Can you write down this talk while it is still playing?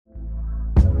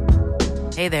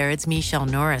Hey there, it's Michelle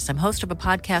Norris. I'm host of a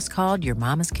podcast called Your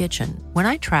Mama's Kitchen. When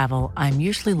I travel, I'm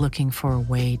usually looking for a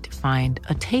way to find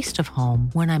a taste of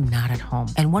home when I'm not at home.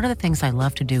 And one of the things I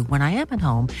love to do when I am at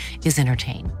home is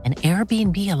entertain. And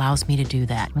Airbnb allows me to do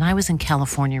that. When I was in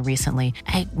California recently,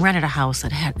 I rented a house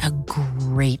that had a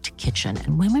great kitchen.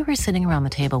 And when we were sitting around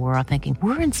the table, we were all thinking,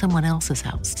 we're in someone else's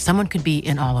house. Someone could be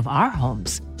in all of our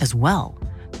homes as well.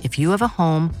 If you have a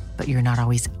home, but you're not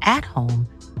always at home,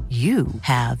 you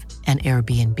have an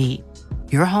Airbnb.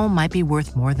 Your home might be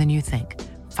worth more than you think.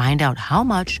 Find out how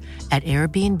much at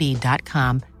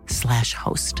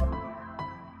airbnb.com/host.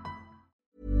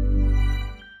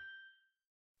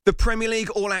 The Premier League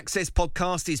All Access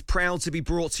podcast is proud to be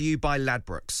brought to you by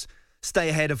Ladbrokes. Stay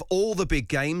ahead of all the big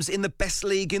games in the best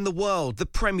league in the world, the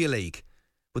Premier League.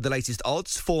 With the latest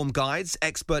odds, form guides,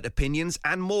 expert opinions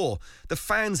and more, the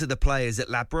fans are the players at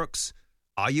Ladbrokes.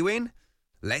 Are you in?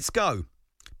 Let's go.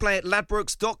 Play at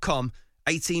ladbrokes.com,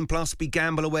 18 plus,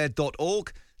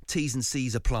 begambleaware.org. T's and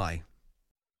C's apply.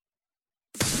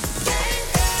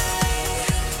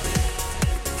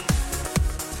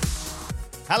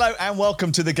 Hello and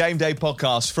welcome to the Game Day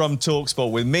podcast from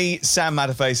TalkSport with me, Sam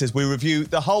Matterface, as we review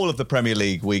the whole of the Premier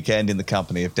League weekend in the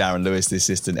company of Darren Lewis, the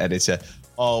assistant editor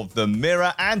of The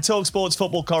Mirror, and TalkSport's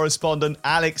football correspondent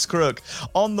Alex Crook.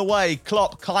 On the way,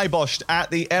 Klopp kiboshed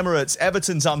at the Emirates.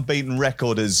 Everton's unbeaten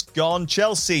record is gone.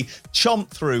 Chelsea chomped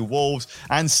through Wolves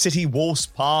and City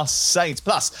waltzed past Saints.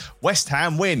 Plus, West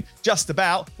Ham win just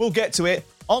about. We'll get to it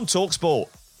on TalkSport.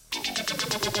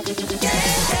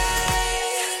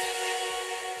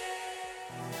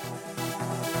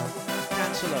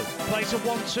 Plays a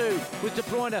 1-2 with De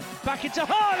Bruyne, back into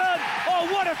Haaland! Oh,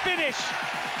 what a finish!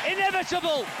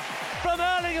 Inevitable from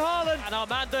Erling Haaland. And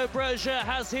Armando Broja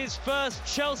has his first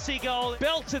Chelsea goal.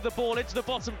 Belted the ball into the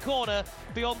bottom corner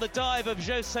beyond the dive of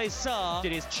Jose Sarr.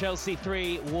 It is Chelsea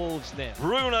 3, Wolves 0.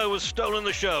 Bruno has stolen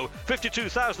the show.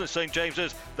 52,000 at St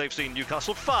James's. They've seen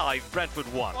Newcastle 5,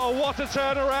 Brentford 1. Oh, what a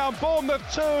turnaround. Bournemouth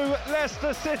 2,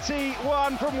 Leicester City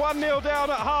 1 from 1-0 down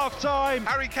at half-time.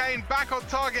 Harry Kane back on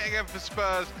target again for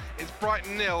Spurs. It's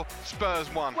Brighton 0,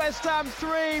 Spurs 1. West Ham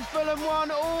 3, Fulham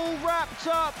 1, all wrapped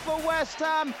up for West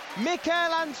Ham. Mikel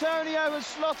Antonio has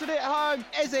slotted it home.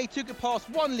 Eze took it past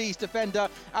one Leeds defender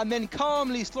and then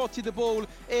calmly slotted the ball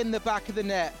in the back of the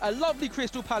net. A lovely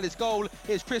Crystal Palace goal.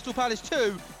 It's Crystal Palace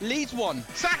 2, Leeds 1.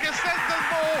 Saka sends the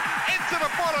ball into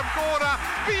the bottom corner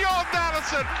beyond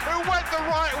Alisson, who went the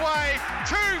right way.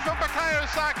 2 for Bukayo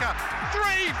Saka,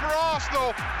 3 for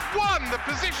Arsenal, 1 the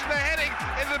position they're heading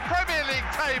in the Premier League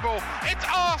table. It's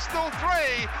Arsenal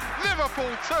 3,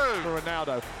 Liverpool 2. For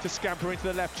Ronaldo to scamper into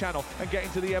the left channel and get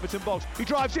into the Everton box. He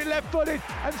drives it left-footed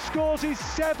and scores his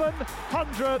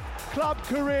 700th club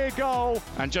career goal.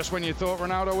 And just when you thought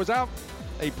Ronaldo was out,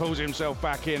 he pulls himself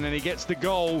back in and he gets the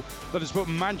goal that has put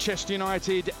Manchester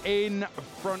United in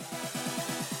front.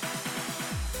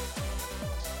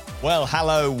 Well,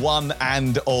 hello, one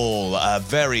and all.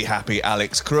 Very happy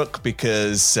Alex Crook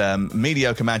because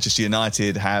mediocre Manchester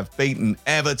United have beaten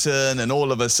Everton and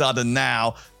all of a sudden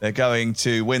now they're going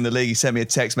to win the league. He sent me a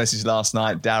text message last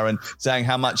night, Darren, saying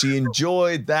how much he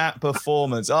enjoyed that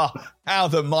performance. Oh, how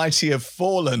the mighty have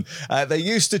fallen. They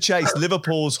used to chase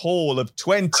Liverpool's haul of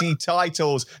 20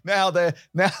 titles. Now they're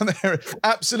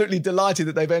absolutely delighted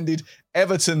that they've ended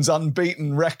Everton's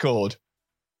unbeaten record.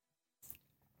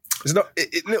 It's not a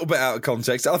little bit out of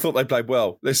context. I thought they played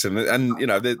well. Listen, and you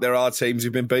know there are teams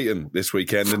who've been beaten this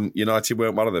weekend, and United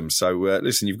weren't one of them. So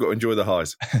listen, you've got to enjoy the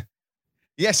highs.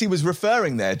 Yes, he was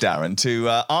referring there, Darren, to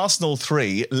Arsenal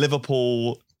 3,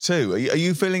 Liverpool 2. Are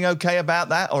you feeling okay about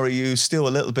that, or are you still a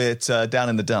little bit down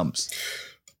in the dumps?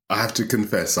 I have to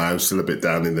confess, I am still a bit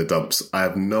down in the dumps. I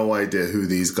have no idea who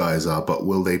these guys are, but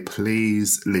will they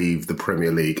please leave the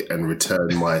Premier League and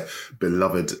return my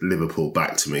beloved Liverpool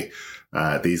back to me?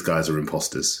 These guys are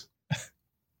imposters.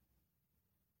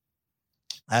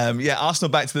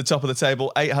 Arsenal back to the top of the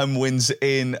table. 8 home wins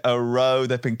in a row.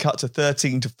 They've been cut to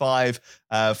 13-5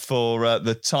 for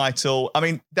the title. I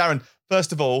mean, Darren,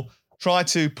 first of all, try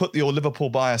to put your Liverpool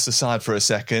bias aside for a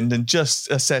second and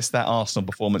just assess that Arsenal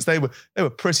performance. They were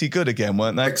pretty good again,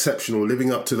 weren't they? Exceptional,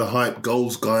 living up to the hype.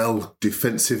 Goals, guile,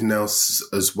 defensive nous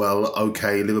as well.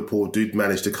 Okay, Liverpool did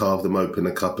manage to carve them open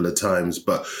a couple of times,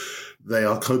 but they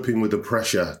are coping with the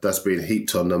pressure that's being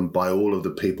heaped on them by all of the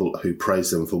people who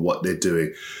praise them for what they're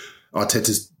doing.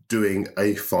 Arteta's doing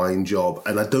a fine job,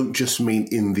 and I don't just mean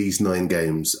in these 9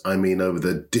 games. I mean over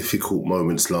the difficult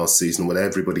moments last season when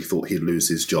everybody thought he'd lose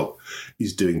his job.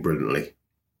 He's doing brilliantly.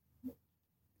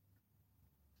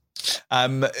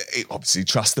 Obviously,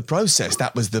 trust the process.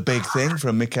 That was the big thing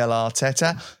from Mikel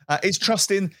Arteta. Is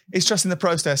trusting the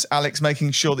process, Alex,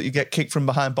 making sure that you get kicked from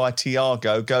behind by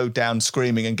Thiago, go down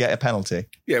screaming and get a penalty?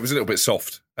 Yeah, it was a little bit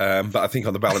soft. But I think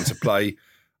on the balance of play,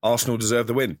 Arsenal deserved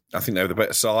the win. I think they were the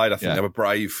better side. I think they were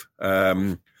brave.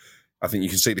 I think you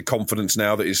can see the confidence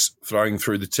now that is flowing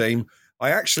through the team. I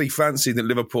actually fancied that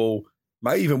Liverpool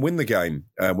may even win the game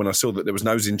when I saw that there was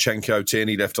no Zinchenko.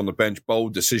 Tierney left on the bench.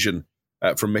 Bold decision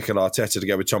from Mikel Arteta to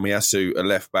go with Tomiyasu, a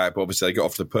left back. But obviously, they got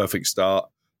off to the perfect start.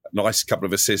 Nice couple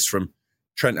of assists from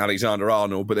Trent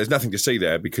Alexander-Arnold. But there's nothing to see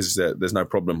there because there's no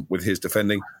problem with his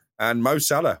defending. And Mo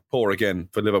Salah, poor again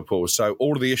for Liverpool. So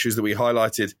all of the issues that we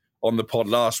highlighted on the pod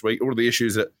last week, all of the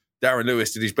issues that Darren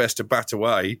Lewis did his best to bat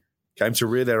away, came to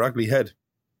rear their ugly head.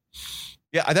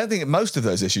 Yeah, I don't think most of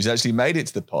those issues actually made it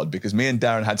to the pod because me and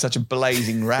Darren had such a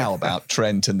blazing row about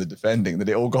Trent and the defending that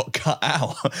it all got cut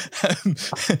out.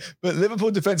 But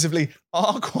Liverpool defensively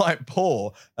are quite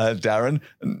poor, Darren.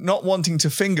 Not wanting to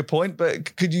finger point,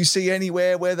 but could you see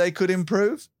anywhere where they could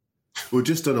improve? Well,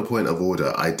 just on a point of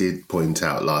order, I did point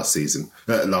out last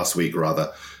week,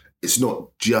 it's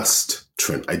not just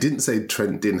Trent. I didn't say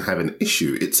Trent didn't have an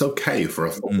issue. It's okay for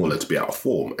a footballer to be out of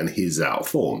form, and he's out of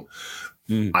form.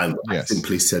 I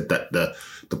simply said that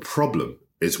the problem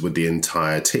is with the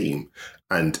entire team.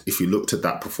 And if you looked at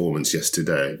that performance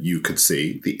yesterday, you could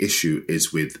see the issue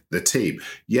is with the team.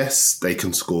 Yes, they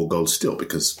can score goals still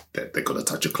because they've got a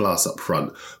touch of class up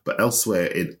front. But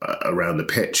elsewhere around the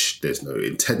pitch, there's no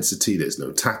intensity, there's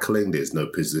no tackling, there's no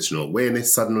positional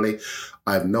awareness suddenly.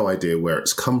 I have no idea where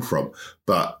it's come from.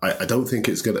 But I don't think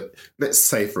it's going to... Let's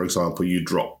say, for example, you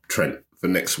drop Trent for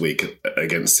next week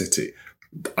against City.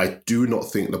 I do not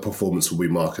think the performance will be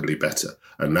markedly better.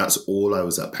 And that's all I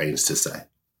was at pains to say.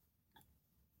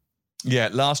 Yeah,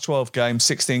 last 12 games,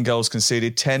 16 goals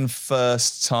conceded, 10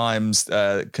 first times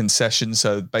concessions.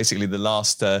 So basically in the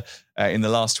last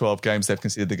 12 games, they've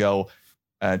conceded the goal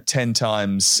 10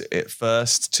 times at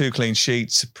first, 2 clean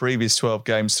sheets. Previous 12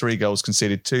 games, 3 goals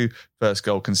conceded, 2 first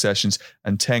goal concessions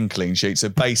and 10 clean sheets. So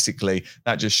basically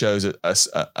that just shows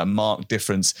a marked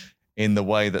difference in the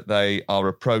way that they are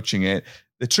approaching it.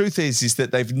 The truth is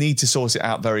that they need to sort it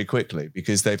out very quickly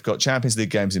because they've got Champions League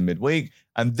games in midweek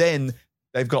and then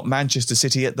they've got Manchester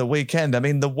City at the weekend. I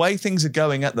mean, the way things are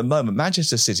going at the moment,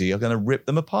 Manchester City are going to rip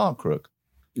them apart, Crook.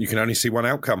 You can only see one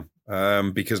outcome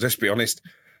because, let's be honest,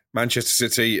 Manchester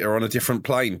City are on a different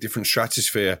plane, different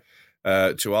stratosphere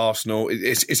to Arsenal.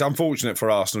 It's unfortunate for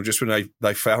Arsenal just when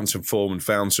they found some form and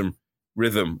found some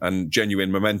rhythm and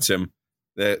genuine momentum.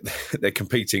 They're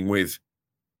competing with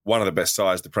one of the best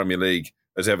sides the Premier League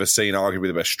has ever seen, arguably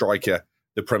the best striker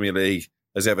the Premier League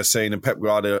has ever seen. And Pep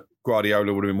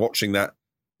Guardiola would have been watching that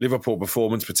Liverpool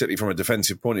performance, particularly from a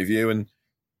defensive point of view, and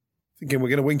thinking we're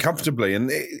going to win comfortably. And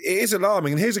it is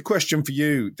alarming. And here's a question for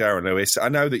you, Darren Lewis. I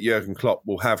know that Jurgen Klopp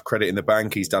will have credit in the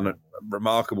bank. He's done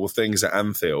remarkable things at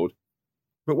Anfield.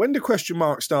 But when do question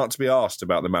marks start to be asked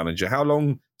about the manager? How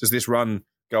long does this run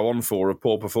go on for of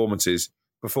poor performances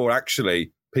before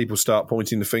actually people start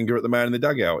pointing the finger at the man in the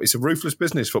dugout? It's a ruthless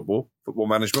business, football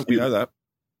management. We know that.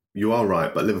 You are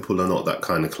right, but Liverpool are not that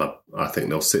kind of club. I think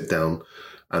they'll sit down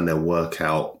and they'll work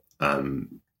out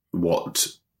what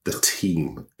the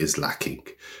team is lacking.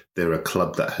 They're a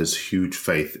club that has huge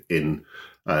faith in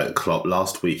Klopp.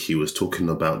 Last week he was talking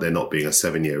about there not being a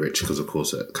 7-year itch because, of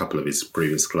course, a couple of his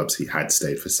previous clubs he had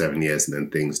stayed for 7 years and then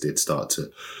things did start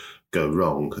to go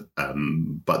wrong.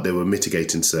 But there were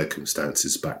mitigating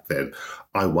circumstances back then.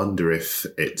 I wonder if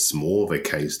it's more of a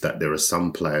case that there are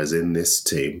some players in this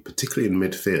team, particularly in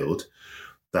midfield,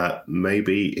 that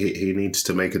maybe he needs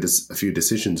to make a few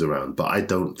decisions around. But I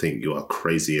don't think you are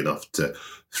crazy enough to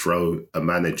throw a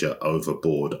manager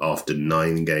overboard after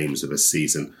 9 games of a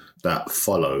season that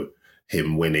follow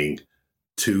him winning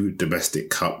 2 domestic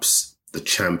cups, the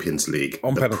Champions League,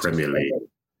 the Premier League.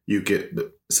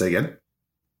 Say again?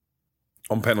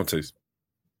 On penalties.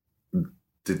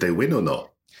 Did they win or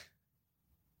not?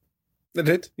 They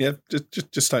did, yeah.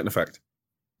 Just stating the fact.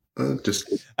 Look,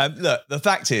 the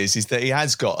fact is that he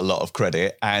has got a lot of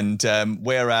credit, and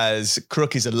whereas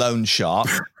Crook is a loan shark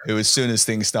who, as soon as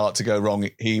things start to go wrong,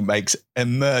 he makes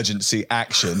emergency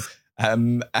action.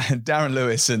 And Darren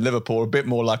Lewis and Liverpool are a bit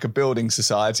more like a building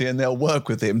society, and they'll work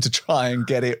with him to try and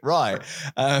get it right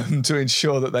to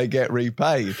ensure that they get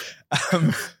repaid.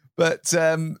 But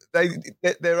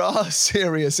there are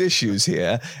serious issues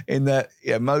here in that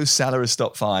Mo Salah has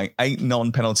stopped firing 8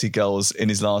 non-penalty goals in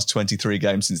his last 23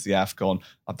 games since the AFCON.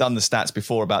 I've done the stats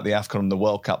before about the AFCON and the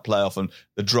World Cup playoff and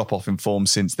the drop-off in form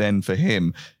since then for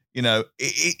him. You know,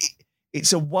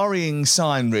 it's a worrying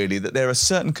sign, really, that there are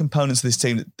certain components of this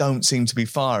team that don't seem to be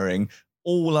firing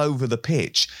all over the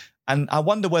pitch. And I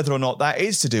wonder whether or not that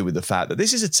is to do with the fact that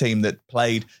this is a team that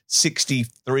played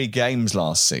 63 games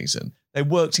last season. They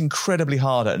worked incredibly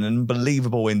hard at an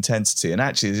unbelievable intensity. And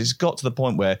actually, it's got to the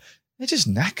point where they're just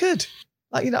knackered.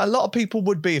 Like, a lot of people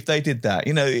would be if they did that.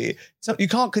 You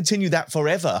can't continue that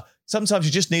forever. Sometimes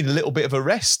you just need a little bit of a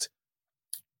rest.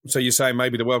 So you're saying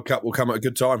maybe the World Cup will come at a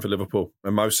good time for Liverpool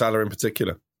and Mo Salah in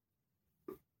particular?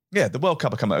 Yeah, the World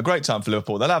Cup will come at a great time for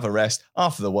Liverpool. They'll have a rest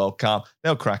after the World Cup.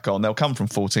 They'll crack on. They'll come from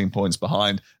 14 points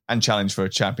behind and challenge for a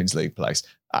Champions League place.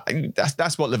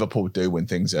 That's what Liverpool do when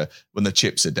the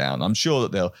chips are down. I'm sure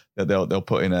that they'll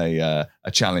put in a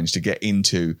challenge to get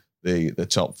into the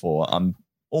top four. I'm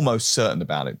almost certain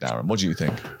about it, Darren. What do you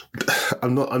think?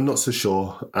 I'm not so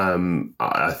sure.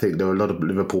 I think there are a lot of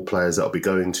Liverpool players that will be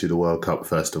going to the World Cup,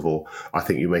 first of all. I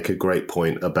think you make a great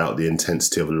point about the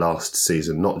intensity of last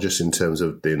season, not just in terms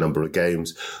of the number of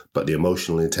games, but the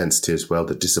emotional intensity as well,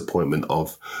 the disappointment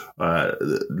of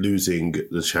losing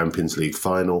the Champions League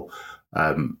final.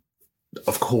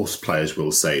 Of course, players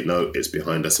will say, no, it's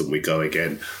behind us and we go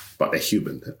again. But they're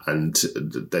human, and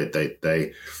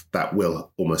they that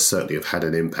will almost certainly have had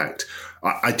an impact.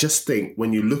 I just think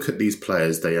when you look at these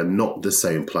players, they are not the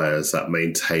same players that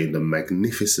maintained a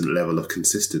magnificent level of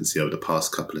consistency over the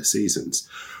past couple of seasons.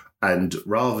 And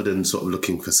rather than sort of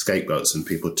looking for scapegoats and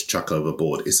people to chuck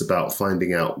overboard, it's about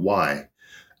finding out why.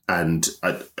 And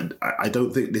I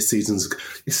don't think this season's...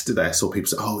 Yesterday I saw people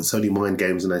say, it's only mind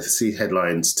games. And I see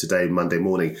headlines today, Monday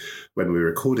morning, when we're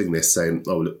recording this, saying,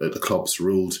 the club's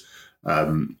ruled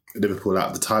Liverpool out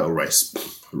of the title race.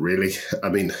 Really? I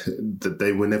mean,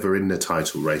 they were never in the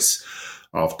title race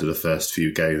after the first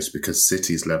few games because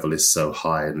City's level is so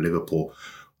high and Liverpool,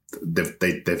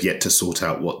 they've yet to sort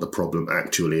out what the problem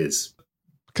actually is.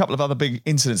 A couple of other big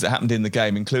incidents that happened in the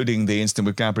game, including the incident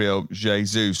with Gabriel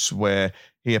Jesus, where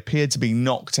he appeared to be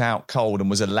knocked out cold and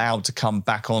was allowed to come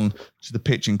back on to the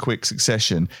pitch in quick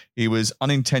succession. He was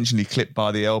unintentionally clipped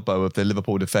by the elbow of the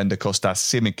Liverpool defender Kostas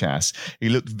Tsimikas. He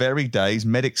looked very dazed.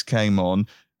 Medics came on.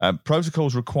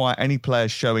 Protocols require any player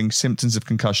showing symptoms of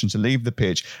concussion to leave the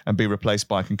pitch and be replaced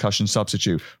by a concussion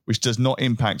substitute, which does not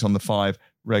impact on the 5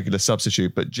 regular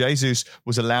substitute. But Jesus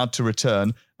was allowed to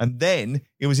return, and then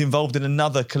he was involved in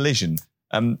another collision.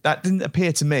 That didn't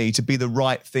appear to me to be the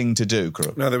right thing to do,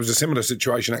 Crook. No, there was a similar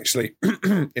situation, actually,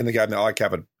 in the game that I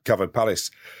covered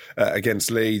Palace against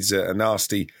Leeds. A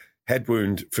nasty head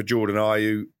wound for Jordan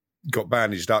Ayew, got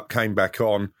bandaged up, came back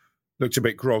on, looked a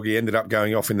bit groggy, ended up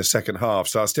going off in the second half.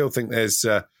 So I still think there's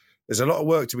a lot of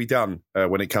work to be done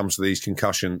when it comes to these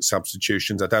concussion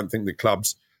substitutions. I don't think the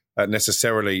clubs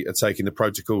necessarily are taking the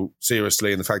protocol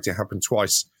seriously, and the fact it happened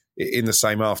twice in the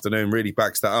same afternoon really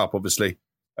backs that up, obviously.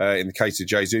 In the case of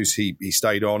Jesus, he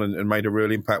stayed on and made a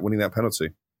real impact winning that penalty.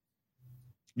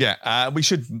 Yeah, we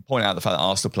should point out the fact that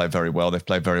Arsenal played very well. They've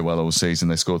played very well all season.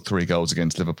 They scored 3 goals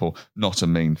against Liverpool. Not a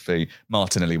mean feat.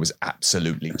 Martinelli was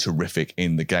absolutely terrific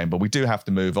in the game. But we do have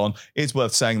to move on. It's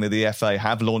worth saying that the FA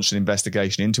have launched an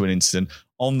investigation into an incident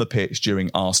on the pitch during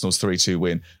Arsenal's 3-2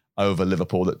 win over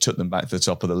Liverpool that took them back to the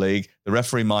top of the league. The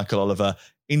referee, Michael Oliver,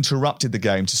 interrupted the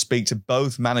game to speak to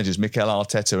both managers, Mikel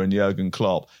Arteta and Jurgen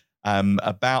Klopp,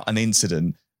 about an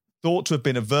incident thought to have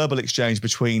been a verbal exchange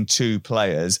between 2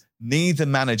 players. Neither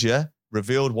manager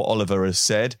revealed what Oliver has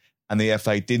said, and the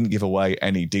FA didn't give away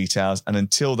any details. And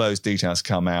until those details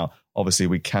come out, obviously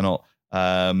we cannot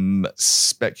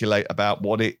speculate about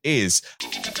what it is.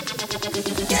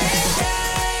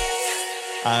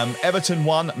 Everton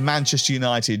 1, Manchester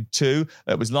United 2.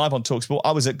 It was live on TalkSport.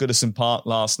 I was at Goodison Park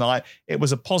last night. It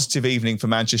was a positive evening for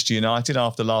Manchester United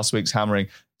after last week's hammering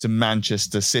to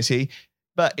Manchester City.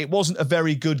 But it wasn't a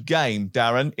very good game,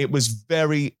 Darren. It was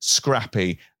very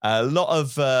scrappy. A lot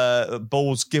of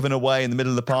balls given away in the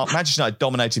middle of the park. Manchester United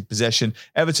dominated possession.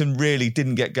 Everton really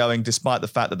didn't get going despite the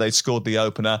fact that they scored the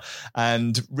opener.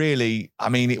 And really, I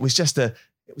mean, it was just a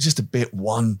bit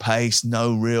one pace,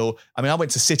 no real... I mean, I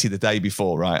went to City the day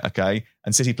before, right, okay?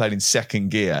 And City played in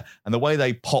second gear. And the way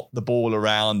they pop the ball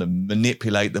around and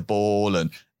manipulate the ball and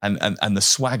the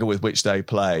swagger with which they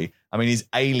play, I mean, is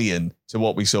alien to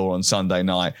what we saw on Sunday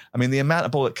night. I mean, the amount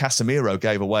of ball that Casemiro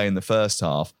gave away in the first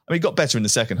half, I mean, he got better in the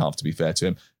second half, to be fair to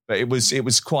him, but it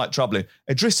was quite troubling.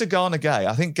 Idrissa Gana Gueye,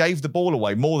 I think, gave the ball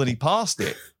away more than he passed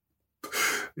it.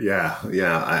 Yeah.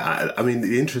 I mean,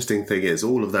 the interesting thing is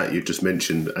all of that you just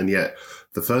mentioned, and yet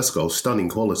the first goal, stunning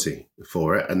quality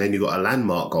for it, and then you got a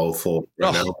landmark goal for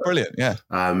Ronaldo. Brilliant, yeah.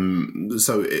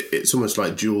 So it's almost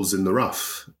like jewels in the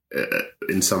rough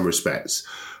in some respects.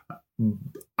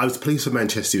 I was pleased for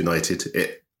Manchester United.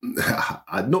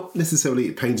 not necessarily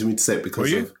it pains me to say it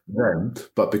because of them,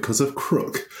 but because of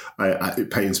Crook, it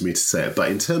pains me to say it.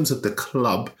 But in terms of the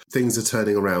club, things are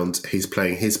turning around. He's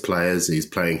playing his players, he's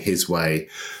playing his way,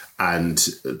 and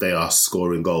they are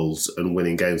scoring goals and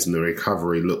winning games, and the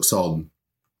recovery looks on.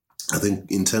 I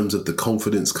think in terms of the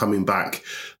confidence coming back,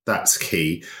 that's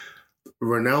key.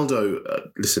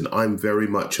 Ronaldo, listen, I'm very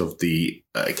much of the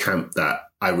camp that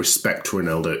I respect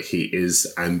Ronaldo. He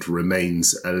is and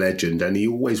remains a legend, and he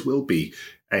always will be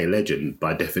a legend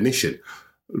by definition.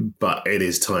 But it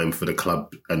is time for the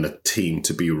club and the team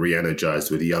to be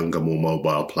re-energized with younger, more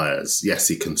mobile players. Yes,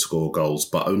 he can score goals,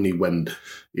 but only when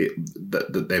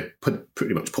they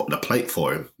pretty much put on a plate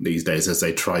for him these days, as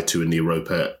they tried to in the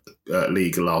Europa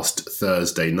League last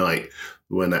Thursday night,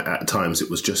 when at times it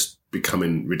was just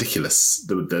becoming ridiculous,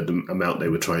 the amount they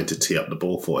were trying to tee up the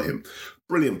ball for him.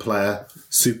 Brilliant player,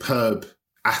 superb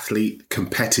athlete,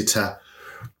 competitor,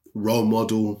 role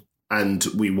model, and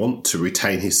we want to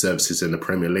retain his services in the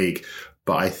Premier League.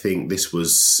 But I think this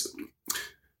was...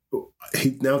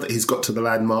 now that he's got to the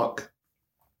landmark,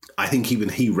 I think even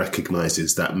he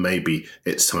recognises that maybe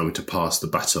it's time to pass the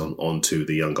baton on to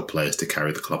the younger players to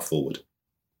carry the club forward.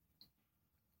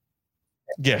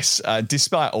 Yes,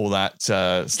 despite all that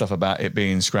stuff about it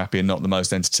being scrappy and not the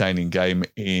most entertaining game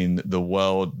in the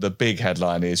world, the big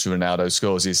headline is Ronaldo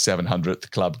scores his 700th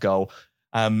club goal.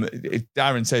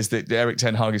 Darren says that Erik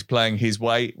ten Hag is playing his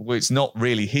way. Well, it's not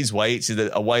really his way. It's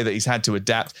a way that he's had to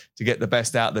adapt to get the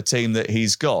best out of the team that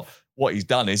he's got. What he's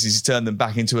done is he's turned them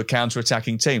back into a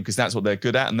counter-attacking team because that's what they're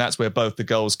good at, and that's where both the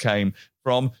goals came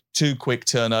from. 2 quick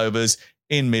turnovers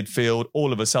in midfield.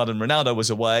 All of a sudden, Ronaldo was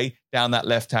away down that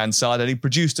left-hand side and he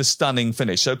produced a stunning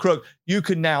finish. So, Crook, you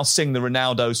can now sing the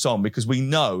Ronaldo song because we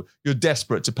know you're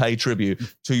desperate to pay tribute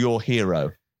to your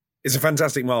hero. It's a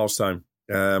fantastic milestone.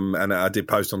 And I did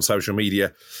post on social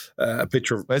media a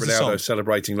picture of Ronaldo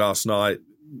celebrating last night,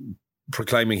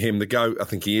 proclaiming him the GOAT. I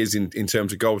think he is in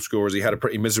terms of goal scorers. He had a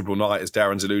pretty miserable night, as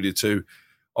Darren's alluded to,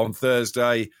 on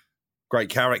Thursday. Great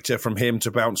character from him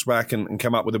to bounce back and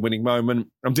come up with a winning moment.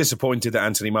 I'm disappointed that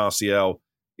Anthony Martial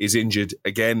is injured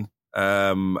again.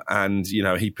 And, you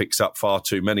know, he picks up far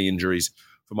too many injuries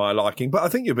for my liking. But I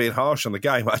think you're being harsh on the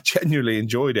game. I genuinely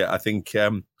enjoyed it. I think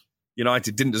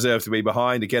United didn't deserve to be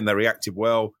behind. Again, they reacted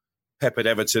well, peppered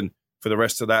Everton for the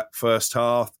rest of that first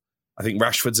half. I think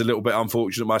Rashford's a little bit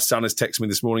unfortunate. My son has texted me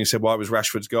this morning and said, why was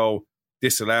Rashford's goal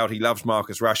disallowed? He loves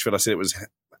Marcus Rashford. I said it was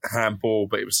handball,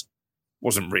 but it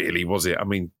wasn't really, was it? I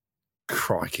mean,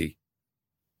 crikey.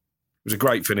 It was a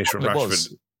great finish from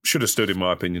Rashford. Should have stood, in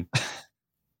my opinion.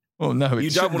 Well, no, you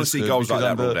don't want to see goals like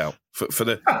that ruled out for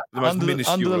the most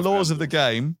minuscule under the laws of the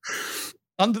game.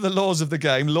 Under the laws of the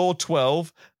game, Law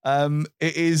 12,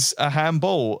 it is a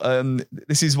handball.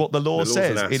 This is what the law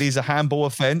says. It is a handball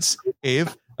offence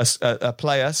if a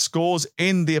player scores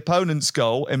in the opponent's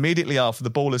goal immediately after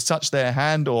the ball has touched their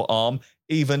hand or arm,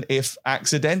 even if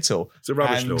accidental. It's a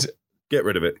rubbish law. Get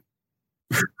rid of it.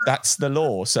 That's the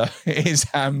law. So it is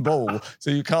handball. So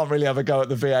you can't really have a go at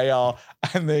the VAR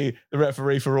and the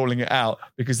referee for ruling it out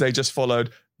because they just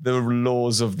followed the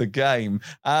laws of the game.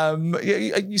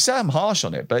 You say I'm harsh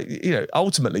on it, but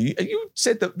ultimately you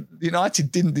said that United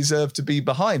didn't deserve to be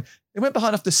behind. They went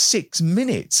behind after 6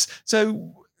 minutes.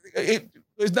 So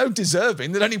there's no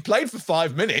deserving. They'd only played for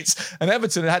 5 minutes and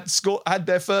Everton had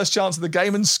their first chance of the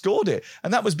game and scored it.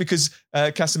 And that was because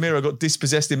Casemiro got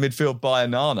dispossessed in midfield by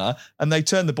Onana and they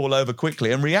turned the ball over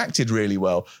quickly and reacted really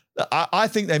well. I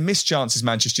think they missed chances,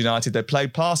 Manchester United. They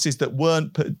played passes that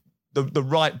weren't the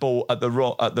right ball at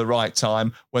the right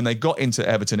time when they got into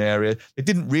Everton area. They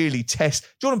didn't really test.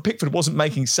 Jordan Pickford wasn't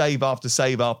making save after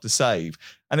save after save.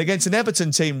 And against an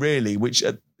Everton team, really, which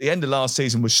at the end of last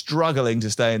season was struggling to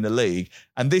stay in the league,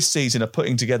 and this season are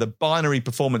putting together binary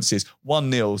performances,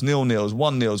 1-0s, 0-0s,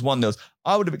 1-0s, 1-0s.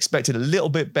 I would have expected a little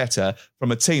bit better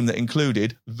from a team that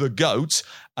included the GOAT,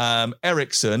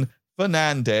 Eriksen,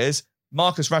 Fernandes.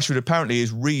 Marcus Rashford apparently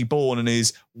is reborn and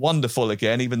is wonderful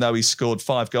again, even though he scored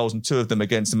 5 goals and 2 of them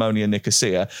against Omonia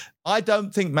Nicosia. I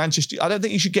don't think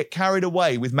you should get carried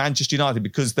away with Manchester United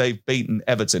because they've beaten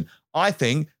Everton. I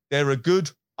think they're a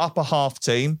good upper half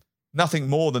team, nothing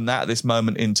more than that at this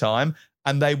moment in time,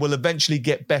 and they will eventually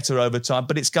get better over time,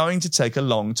 but it's going to take a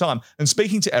long time. And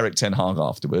speaking to Erik ten Hag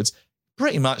afterwards,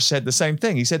 pretty much said the same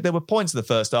thing. He said there were points in the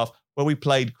first half where we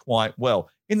played quite well.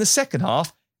 In the second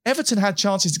half, Everton had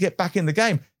chances to get back in the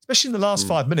game, especially in the last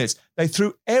 5 minutes. They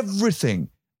threw everything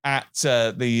at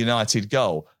the United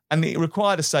goal, and it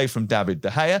required a save from David De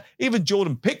Gea. Even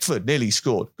Jordan Pickford nearly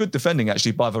scored. Good defending,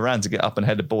 actually, by Varane to get up and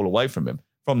head the ball away from him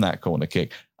from that corner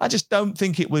kick. I just don't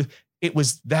think it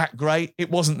was that great. It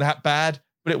wasn't that bad.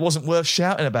 but it wasn't worth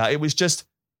shouting about. It was just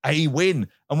a win.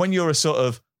 And when you're a sort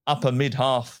of upper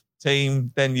mid-half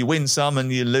team, then you win some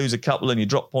and you lose a couple and you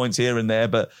drop points here and there.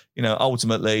 But,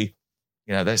 ultimately,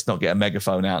 let's not get a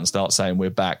megaphone out and start saying we're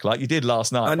back like you did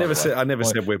last night. I never said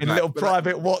we're back. In a little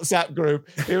private WhatsApp group,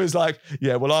 it was like,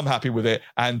 yeah, well, I'm happy with it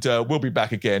and we'll be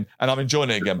back again and I'm enjoying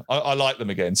it again. I like them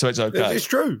again, so it's okay. It's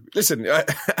true. Listen,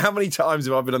 how many times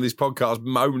have I been on this podcast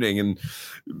moaning and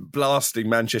blasting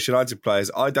Manchester United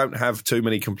players? I don't have too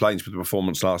many complaints with the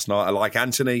performance last night. I like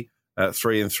Anthony,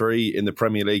 3-3 in the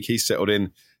Premier League. He settled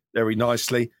in very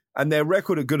nicely. And their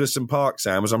record at Goodison Park,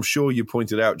 Sam, as I'm sure you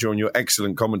pointed out during your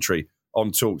excellent commentary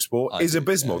on TalkSport, is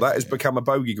abysmal. That has become a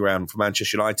bogey ground for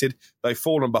Manchester United. They've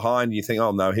fallen behind and you think,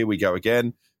 oh no, here we go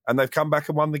again. And they've come back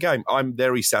and won the game. I'm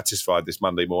very satisfied this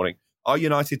Monday morning. Are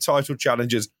United title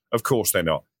challengers? Of course they're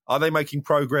not. Are they making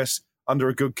progress under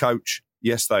a good coach?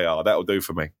 Yes, they are. That'll do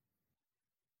for me.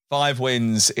 5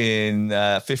 wins in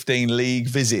 15 league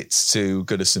visits to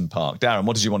Goodison Park. Darren,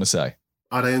 what did you want to say?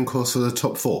 Are they in course for the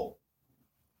top 4?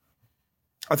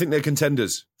 I think they're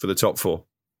contenders for the top 4.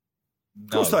 No. Of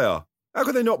course they are. How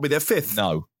could they not be? They're 5th.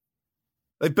 No.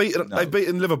 They've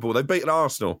beaten Liverpool. They've beaten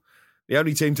Arsenal. The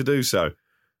only team to do so.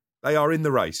 They are in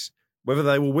the race. Whether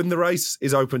they will win the race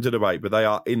is open to debate, but they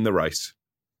are in the race.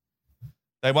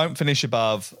 They won't finish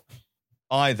above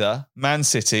either Man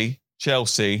City,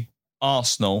 Chelsea,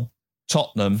 Arsenal,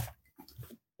 Tottenham,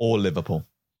 or Liverpool.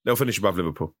 They'll finish above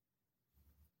Liverpool.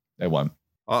 They won't.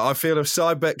 I feel a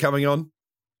side bet coming on.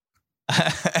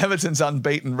 Everton's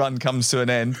unbeaten run comes to an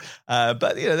end.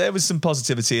 But, there was some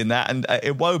positivity in that. And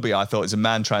Iwobi, I thought, is a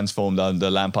man transformed under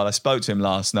Lampard. I spoke to him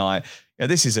last night.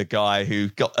 This is a guy who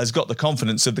has got the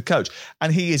confidence of the coach.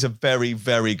 And he is a very,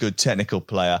 very good technical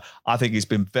player. I think he's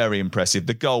been very impressive.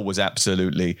 The goal was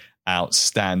absolutely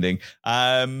outstanding.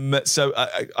 So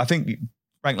I think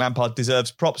Frank Lampard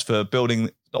deserves props for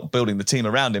not building the team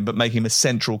around him, but making him a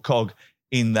central cog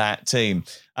in that team.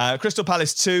 Crystal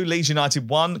Palace 2, Leeds United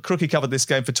 1. Crookie covered this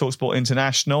game for TalkSport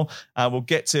International. We'll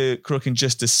get to Crook in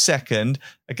just a second.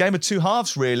 A game of 2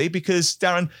 halves, really, because,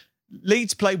 Darren,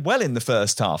 Leeds played well in the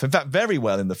first half. In fact, very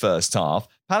well in the first half.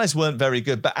 Palace weren't very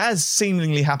good, but as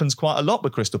seemingly happens quite a lot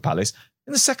with Crystal Palace,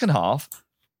 in the second half,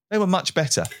 they were much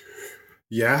better.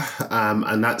 Yeah,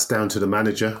 and that's down to the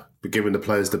manager, giving the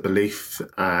players the belief.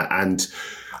 And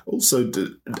also,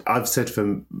 I've said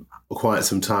for quite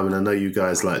some time, and I know you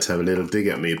guys like to have a little dig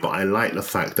at me, but I like the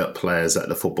fact that players at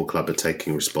the football club are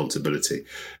taking responsibility.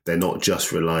 They're not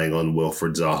just relying on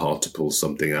Wilfried Zaha to pull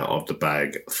something out of the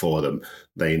bag for them.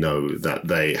 They know that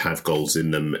they have goals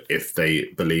in them if they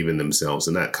believe in themselves,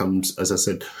 and that comes, as I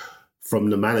said, from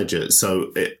the manager.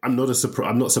 So I'm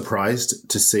not surprised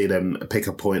to see them pick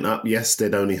a point up. Yes,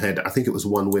 they'd only had, I think it was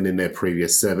 1 win in their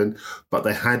previous 7, but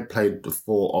they had played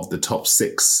 4 of the top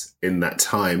 6 in that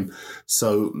time.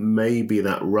 So maybe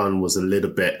that run was a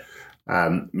little bit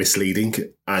misleading.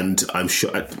 And I'm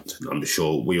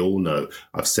sure we all know,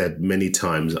 I've said many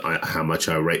times how much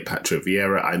I rate Patrick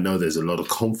Vieira. I know there's a lot of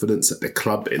confidence at the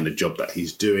club in the job that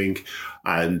he's doing.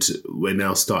 And we're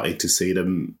now starting to see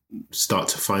them start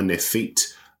to find their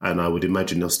feet. And I would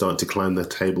imagine they'll start to climb the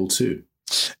table too.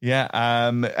 Yeah,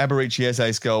 Eberechi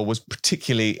Eze's goal was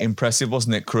particularly impressive,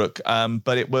 wasn't it, Crook?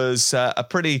 But it was a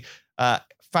pretty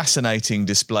fascinating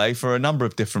display for a number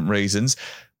of different reasons.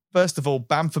 First of all,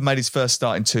 Bamford made his first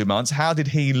start in 2 months. How did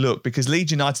he look? Because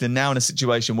Leeds United are now in a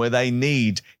situation where they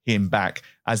need him back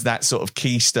as that sort of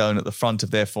keystone at the front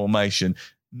of their formation.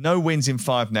 No wins in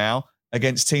 5 now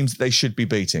against teams that they should be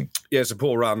beating. Yeah, it's a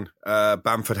poor run.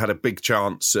 Bamford had a big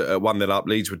chance at 1-0 up.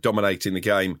 Leeds were dominating the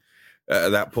game.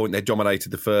 At that point, they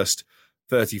dominated the first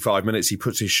 35 minutes. He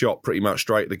puts his shot pretty much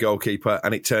straight at the goalkeeper,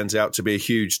 and it turns out to be a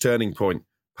huge turning point.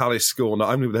 Palace score not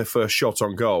only with their first shot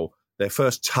on goal, their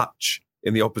first touch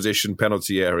in the opposition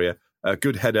penalty area. A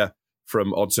good header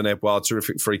from Odsonne Edouard,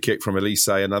 terrific free kick from Elise,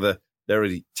 another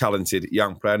very talented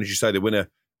young player. And as you say, the winner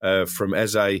from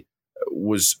Eze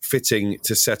was fitting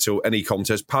to settle any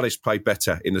contest. Palace played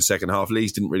better in the second half.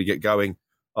 Leeds didn't really get going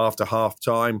after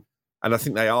half-time. And I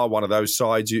think they are one of those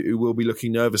sides who will be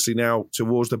looking nervously now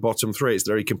towards the bottom 3. It's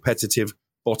a very competitive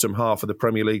bottom half of the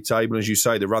Premier League table. And as you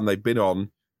say, the run they've been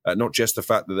on, not just the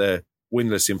fact that they're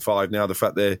winless in 5 now, the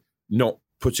fact they're not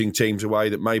putting teams away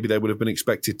that maybe they would have been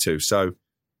expected to. So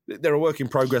they're a work in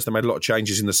progress. They made a lot of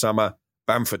changes in the summer.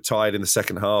 Bamford tired in the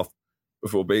second half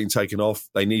before being taken off.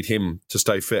 They need him to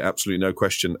stay fit, absolutely no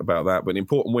question about that. But an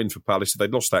important win for Palace. If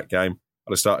they'd lost that game,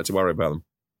 I'd have started to worry about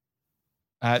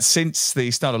them. Since the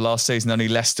start of last season, only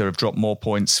Leicester have dropped more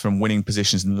points from winning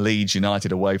positions than Leeds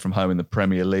United away from home in the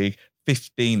Premier League.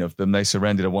 15 of them. They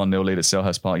surrendered a 1-0 lead at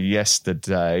Selhurst Park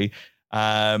yesterday.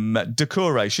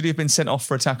 Doucouré, should he have been sent off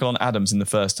for a tackle on Adams in the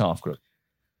first half, Crook?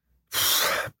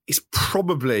 It's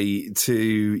probably, to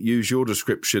use your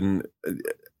description,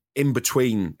 in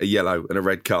between a yellow and a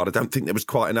red card. I don't think there was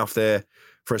quite enough there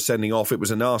for a sending off. It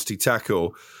was a nasty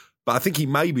tackle. But I think he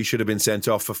maybe should have been sent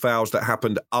off for fouls that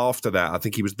happened after that. I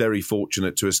think he was very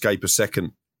fortunate to escape a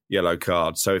second yellow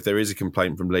card. So if there is a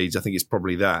complaint from Leeds, I think it's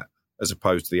probably that, as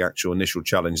opposed to the actual initial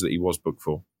challenge that he was booked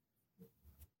for.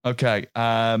 Okay.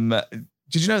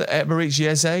 Did you know that Eberechi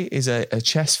Eze is a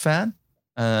chess fan,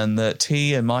 and that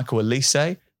he and Michael Elise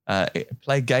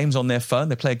play games on their phone?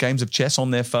 They play games of chess on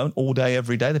their phone all day,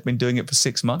 every day. They've been doing it for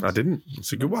 6 months. I didn't.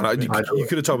 It's a good one. You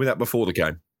could have told me that before the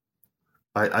game.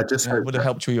 I just hope would have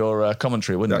helped with your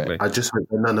commentary, wouldn't it? I just hope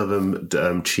that none of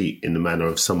them cheat in the manner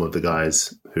of some of the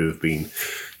guys who have been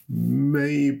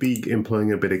maybe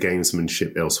employing a bit of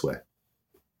gamesmanship elsewhere.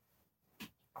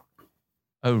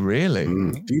 Oh, really?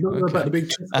 Do you not know about the big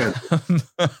chess scandal?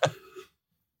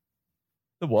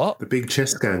 The what? The big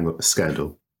chess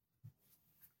scandal.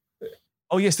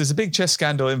 Oh, yes, there's a big chess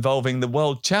scandal involving the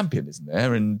world champion, isn't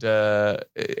there? And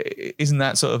isn't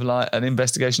that sort of like an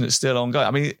investigation that's still ongoing?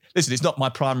 I mean, listen, it's not my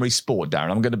primary sport, Darren.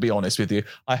 I'm going to be honest with you.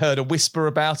 I heard a whisper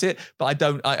about it, but I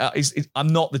don't. I'm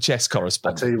not the chess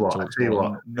correspondent. I tell you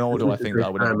what. Nor do I think that I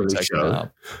would ever take it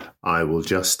up. I will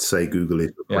just say Google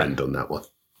is a friend on that one.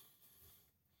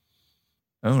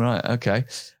 Oh, right. Okay.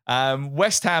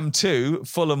 West Ham 2,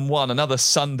 Fulham 1, another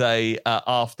Sunday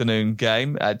afternoon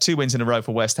game. 2 wins in a row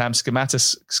for West Ham.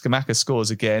 Scamacca scores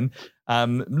again.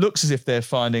 Looks as if they're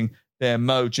finding their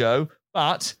mojo.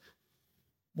 But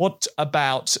what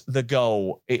about the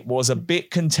goal? It was a bit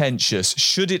contentious.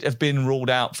 Should it have been ruled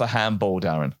out for handball,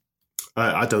 Darren?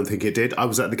 I don't think it did. I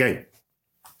was at the game.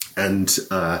 And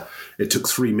it took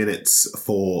 3 minutes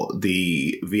for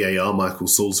the VAR, Michael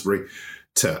Salisbury,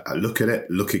 to look at it,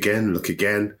 look again.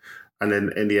 And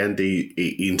then in the end,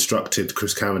 he instructed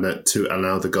Chris Kavanagh to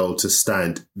allow the goal to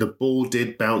stand. The ball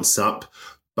did bounce up,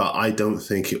 but I don't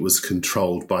think it was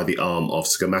controlled by the arm of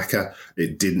Scamacca.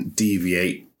 It didn't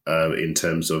deviate in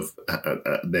terms of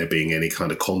there being any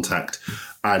kind of contact.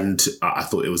 And I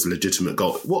thought it was a legitimate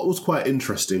goal. What was quite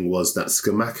interesting was that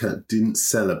Scamacca didn't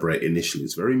celebrate initially. It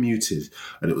was very muted.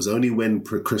 And it was only when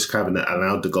Chris Kavanagh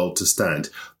allowed the goal to stand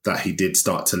that he did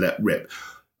start to let rip.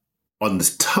 On the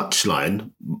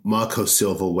touchline, Marco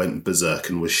Silva went berserk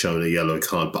and was shown a yellow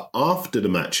card. But after the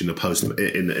match in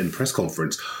the press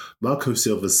conference, Marco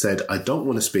Silva said, "I don't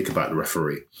want to speak about the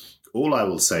referee. All I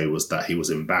will say was that he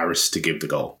was embarrassed to give the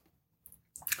goal."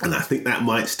 And I think that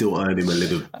might still earn him a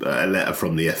letter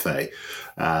from the FA.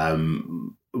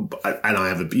 And I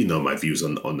have, my views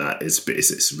on that.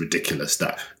 It's ridiculous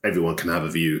that everyone can have a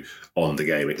view on the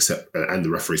game and the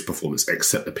referee's performance,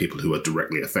 except the people who are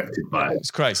directly affected by it.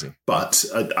 It's crazy. But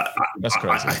That's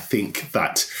crazy. I think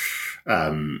that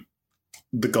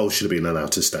the goal should have been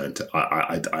allowed to stand.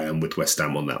 I am with West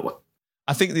Ham on that one.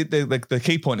 I think the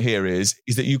key point here is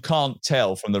that you can't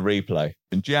tell from the replay.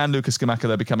 And Gianluca Scamacca,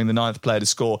 though, becoming the 9th player to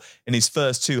score in his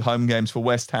first 2 home games for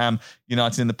West Ham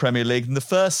United in the Premier League, and the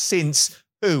first since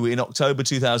who in October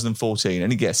 2014?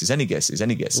 Any guesses?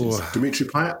 Dimitri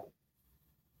Payet?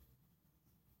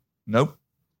 Nope.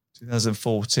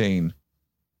 2014.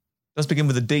 Does begin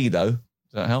with a D, though. Does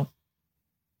that help?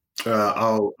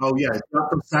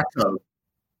 Sacco.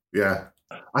 Yeah.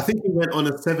 I think he went on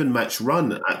a 7-match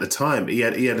run at the time. He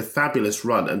had a fabulous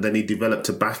run, and then he developed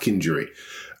a back injury,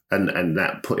 and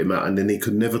that put him out. And then he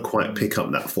could never quite pick up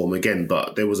that form again.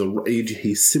 But there was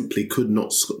he simply could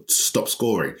not stop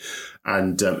scoring,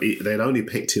 and they'd only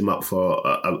picked him up for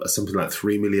something like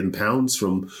 £3 million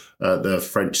from the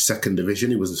French second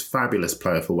division. He was a fabulous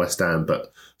player for West Ham,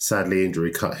 but sadly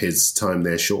injury cut his time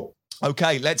there short.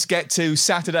 Okay, let's get to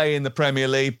Saturday in the Premier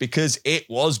League because it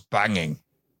was banging.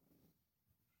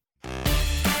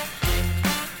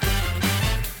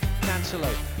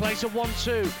 Plays a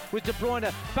 1-2 with De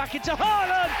Bruyne back into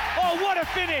Haaland. Oh, what a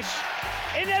finish!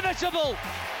 Inevitable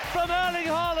from Erling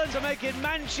Haaland to make it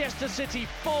Manchester City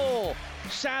 4,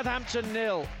 Southampton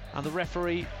 0. And the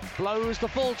referee blows the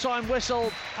full-time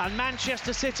whistle, and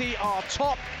Manchester City are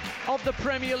top of the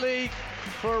Premier League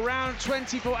for around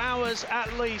 24 hours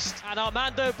at least. And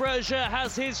Armando Broja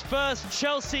has his first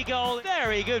Chelsea goal.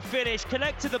 Very good finish,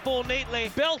 connected the ball neatly,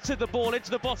 belted the ball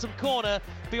into the bottom corner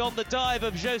beyond the dive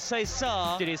of Jose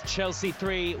Sarr. It is Chelsea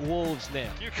 3, Wolves 0.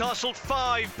 Newcastle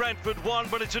 5, Brentford 1,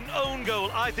 but it's an own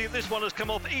goal. I think this one has come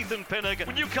off Ethan Pinnock.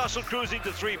 When Newcastle cruising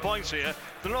to 3 points here,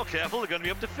 they're not careful, they're going to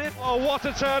be up to 5th. Oh, what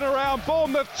a turnaround.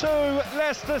 Bournemouth 2,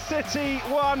 Leicester City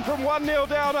 1 from 1-0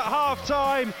 down at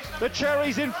half-time. The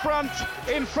Cherries in front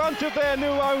in front of their new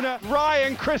owner,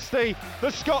 Ryan Christie,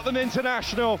 the Scotland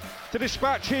international, to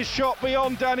dispatch his shot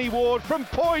beyond Danny Ward from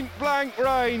point-blank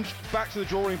range. Back to the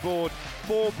drawing board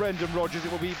for Brendan Rodgers.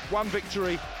 It will be one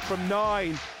victory from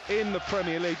 9 in the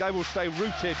Premier League. They will stay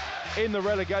rooted in the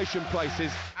relegation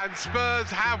places. And Spurs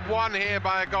have won here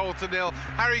by 1-0.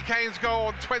 Harry Kane's goal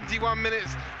on 21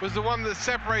 minutes was the one that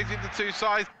separated the two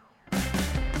sides.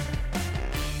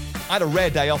 I had a rare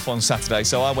day off on Saturday,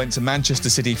 so I went to Manchester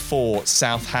City 4,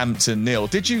 Southampton 0.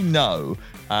 Did you know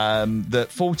that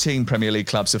 14 Premier League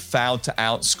clubs have failed to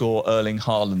outscore Erling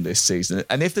Haaland this season?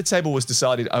 And if the table was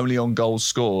decided only on goals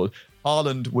scored,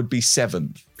 Haaland would be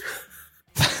 7th.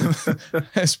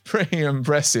 That's pretty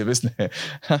impressive, isn't it?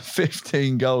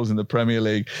 15 goals in the Premier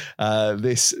League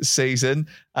this season.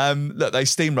 Look, they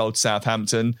steamrolled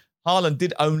Southampton. Haaland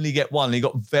did only get one. He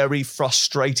got very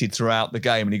frustrated throughout the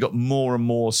game and he got more and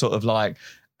more sort of like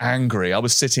angry. I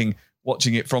was sitting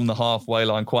watching it from the halfway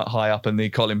line quite high up in the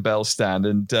Colin Bell stand,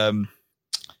 and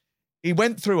he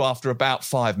went through after about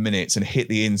 5 minutes and hit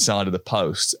the inside of the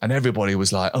post, and everybody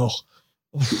was like,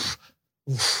 he's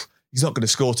not going to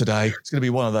score today. It's going to be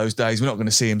one of those days. We're not going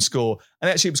to see him score. And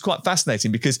actually, it was quite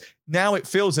fascinating because now it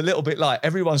feels a little bit like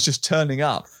everyone's just turning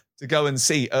up to go and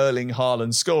see Erling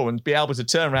Haaland score and be able to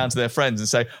turn around to their friends and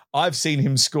say, I've seen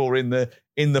him score in the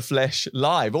flesh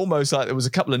live. Almost like there was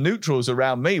a couple of neutrals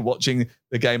around me watching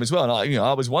the game as well. And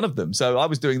I was one of them. So I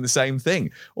was doing the same thing,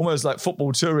 almost like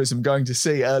football tourism, going to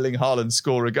see Erling Haaland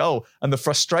score a goal. And the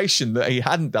frustration that he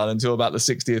hadn't done until about the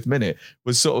 60th minute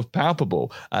was sort of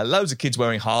palpable. Loads of kids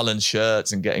wearing Haaland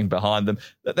shirts and getting behind them.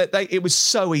 It was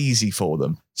so easy for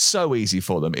them. So easy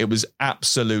for them. It was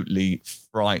absolutely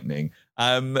frightening.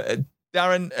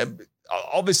 Darren,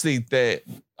 obviously they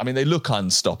look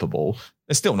unstoppable.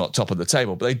 They're still not top of the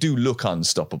table, but they do look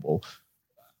unstoppable.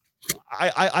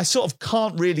 I sort of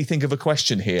can't really think of a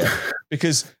question here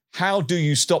because how do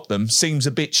you stop them seems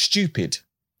a bit stupid.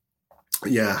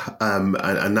 Yeah,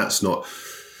 and that's not...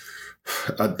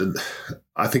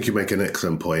 I think you make an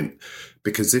excellent point,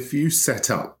 because if you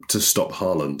set up to stop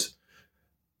Haaland,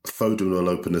 Foden will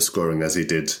open the scoring as he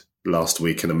did last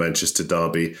week in a Manchester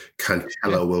derby.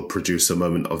 Cancelo will produce a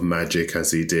moment of magic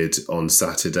as he did on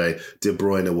Saturday. De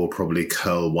Bruyne will probably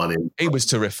curl one in. He was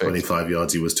terrific. 25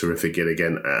 yards. He was terrific yet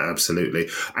again. Absolutely.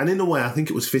 And in a way, I think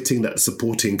it was fitting that the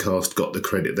supporting cast got the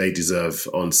credit they deserve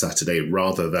on Saturday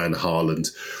rather than Haaland.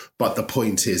 But the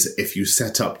point is, if you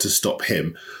set up to stop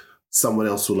him, someone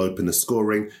else will open the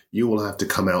scoring. You will have to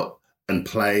come out and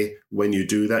play. When you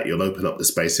do that, you'll open up the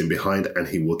space in behind and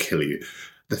he will kill you.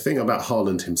 The thing about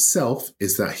Haaland himself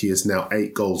is that he is now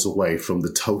 8 goals away from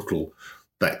the total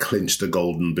that clinched the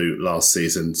Golden Boot last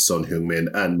season, Son Heung-min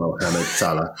and Mohamed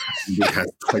Salah. He has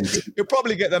 20. You'll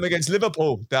probably get them against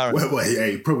Liverpool, Darren. Well, yeah,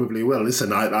 he probably will.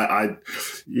 Listen, I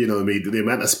you know me, the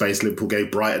amount of space Liverpool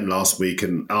gave Brighton last week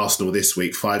and Arsenal this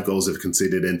week, 5 goals have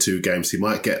conceded in 2 games. He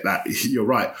might get that. You're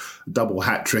right. Double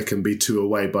hat trick and be 2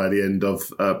 away by the end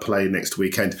of play next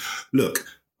weekend. Look,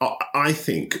 I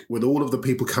think with all of the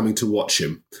people coming to watch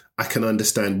him, I can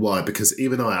understand why, because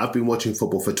even I've been watching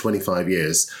football for 25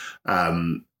 years,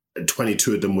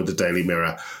 22 of them with the Daily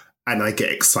Mirror, and I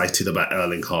get excited about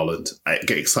Erling Haaland. I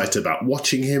get excited about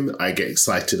watching him. I get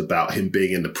excited about him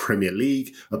being in the Premier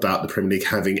League, about the Premier League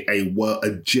having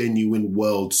a genuine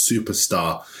world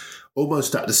superstar,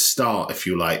 almost at the start, if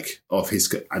you like, of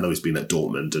his... I know he's been at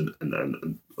Dortmund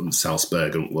and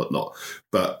Salzburg and whatnot,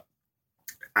 but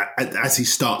as he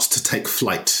starts to take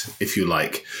flight, if you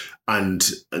like. And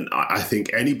I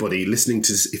think anybody listening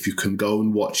to this, if you can go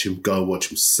and watch him,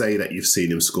 say that you've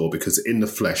seen him score, because in the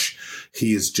flesh,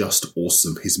 he is just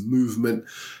awesome. His movement,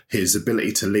 his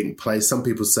ability to link play. Some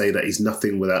people say that he's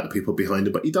nothing without the people behind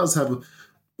him, but he does have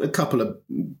a couple of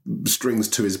strings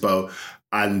to his bow.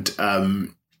 And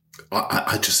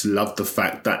I just love the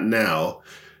fact that now,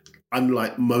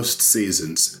 unlike most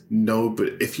seasons, but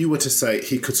if you were to say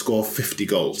he could score 50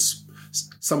 goals,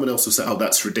 someone else would say, oh,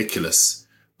 that's ridiculous.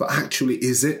 But actually,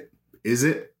 is it? Is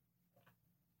it?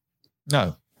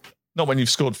 No, not when you've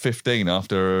scored 15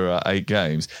 after 8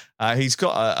 games. He's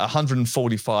got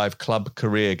 145 club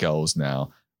career goals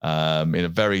now in a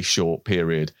very short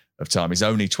period of time. He's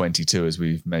only 22, as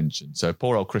we've mentioned. So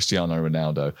poor old Cristiano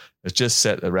Ronaldo has just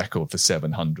set the record for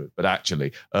 700. But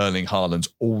actually, Erling Haaland's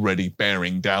already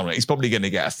bearing down. He's probably going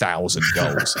to get 1,000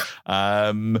 goals.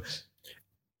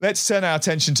 Let's turn our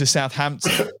attention to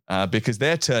Southampton because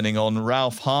they're turning on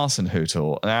Ralph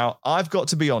Hasenhüttl. Now, I've got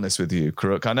to be honest with you,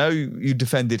 Crook. I know you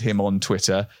defended him on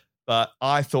Twitter, but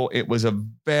I thought it was a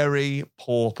very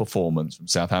poor performance from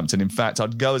Southampton. In fact,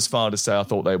 I'd go as far to say I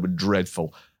thought they were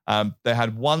dreadful. They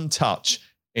had one touch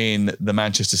in the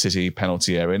Manchester City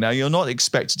penalty area. Now, you're not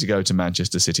expected to go to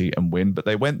Manchester City and win, but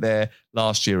they went there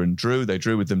last year and drew. They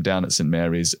drew with them down at St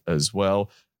Mary's as well.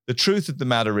 The truth of the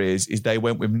matter is they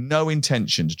went with no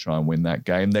intention to try and win that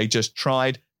game. They just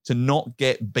tried to not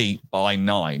get beat by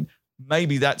 9.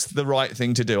 Maybe that's the right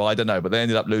thing to do. I don't know, but they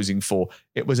ended up losing 4.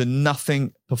 It was a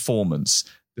nothing performance.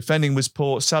 Defending was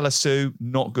poor. Salisu,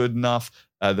 not good enough.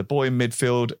 The boy in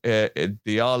midfield,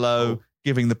 Diallo,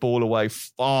 giving the ball away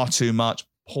far too much.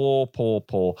 Poor.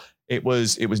 It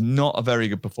was not a very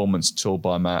good performance at all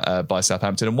by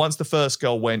Southampton. And once the first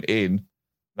goal went in,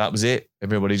 that was it.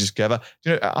 Everybody just gave up.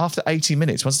 After 80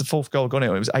 minutes, once the fourth goal got in,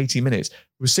 it was 80 minutes.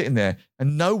 We were sitting there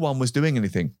and no one was doing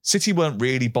anything. City weren't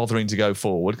really bothering to go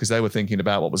forward because they were thinking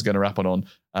about what was going to happen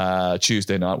on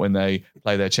Tuesday night when they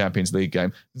play their Champions League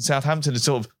game. And Southampton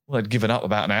had had given up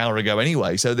about an hour ago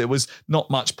anyway, so there was not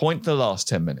much point for the last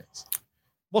 10 minutes.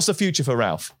 What's the future for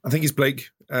Ralph? I think it's bleak.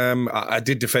 I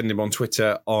did defend him on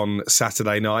Twitter on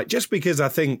Saturday night just because I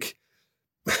think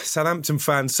Southampton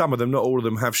fans, some of them, not all of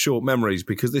them, have short memories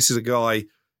because this is a guy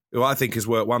who I think has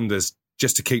worked wonders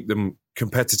just to keep them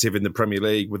competitive in the Premier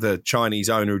League with a Chinese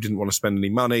owner who didn't want to spend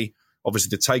any money. Obviously,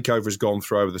 the takeover has gone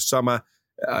through over the summer.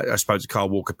 I spoke to Carl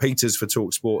Walker-Peters for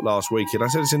TalkSport last week, and I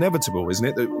said it's inevitable, isn't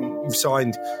it, that you've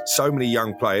signed so many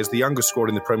young players, the youngest squad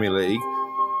in the Premier League.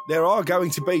 There are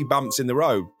going to be bumps in the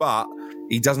road, but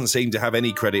he doesn't seem to have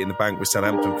any credit in the bank with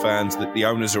Southampton fans, that the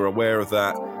owners are aware of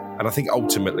that. And I think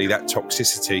ultimately that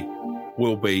toxicity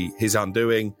will be his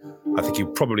undoing. I think he'll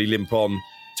probably limp on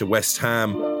to West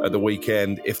Ham at the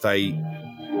weekend if they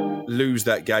lose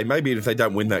that game. Maybe if they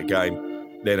don't win that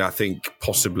game, then I think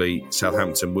possibly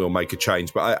Southampton will make a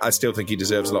change. But I still think he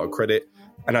deserves a lot of credit.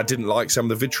 And I didn't like some of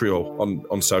the vitriol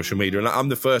on social media. And I'm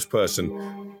the first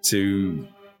person to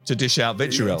dish out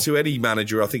vitriol to any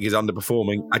manager I think is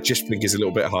underperforming. I just think is a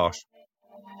little bit harsh.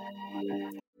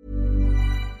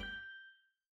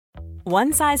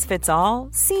 One size fits all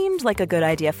seemed like a good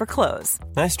idea for clothes.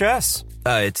 Nice dress.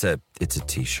 It's a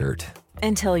t-shirt.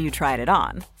 Until you tried it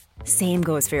on. Same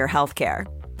goes for your healthcare.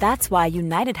 That's why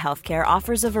United Healthcare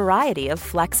offers a variety of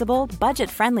flexible,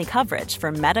 budget-friendly coverage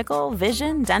for medical,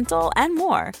 vision, dental, and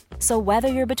more. So whether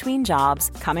you're between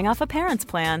jobs, coming off a parent's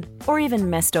plan, or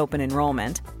even missed open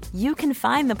enrollment, you can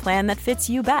find the plan that fits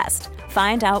you best.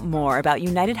 Find out more about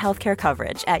United Healthcare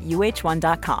coverage at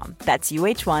uh1.com. That's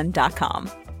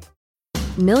uh1.com.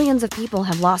 Millions of people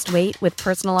have lost weight with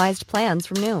personalized plans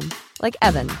from Noom. Like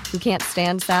Evan, who can't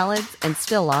stand salads and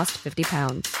still lost 50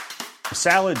 pounds.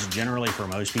 Salads generally for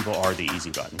most people are the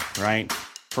easy button, right?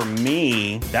 For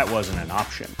me, that wasn't an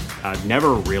option. I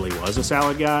never really was a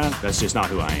salad guy. That's just not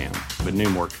who I am. But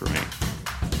Noom worked for me.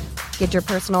 Get your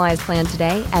personalized plan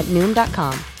today at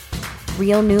Noom.com.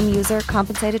 Real Noom user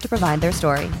compensated to provide their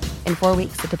story. In 4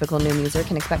 weeks, the typical Noom user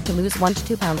can expect to lose 1 to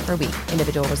 2 pounds per week.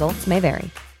 Individual results may vary.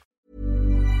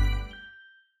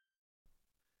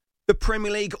 The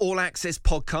Premier League All Access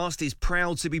podcast is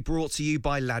proud to be brought to you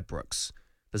by Ladbrokes.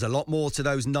 There's a lot more to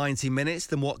those 90 minutes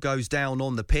than what goes down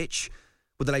on the pitch.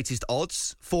 With the latest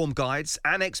odds, form guides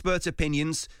and expert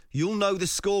opinions, you'll know the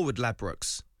score with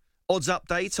Ladbrokes. Odds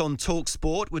update on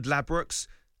TalkSport with Ladbrokes.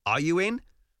 Are you in?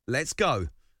 Let's go.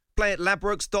 Play at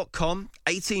ladbrokes.com,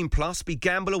 18 plus,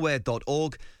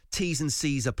 begambleaware.org. T's and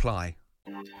C's apply.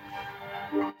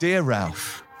 Dear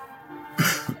Ralph,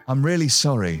 I'm really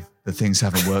sorry that things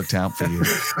haven't worked out for you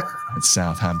at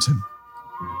Southampton.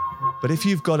 But if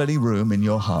you've got any room in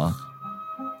your heart,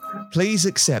 please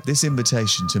accept this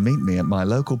invitation to meet me at my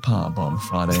local pub on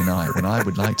Friday night when I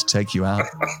would like to take you out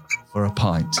for a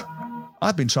pint.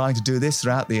 I've been trying to do this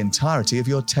throughout the entirety of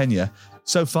your tenure.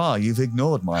 So far, you've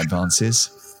ignored my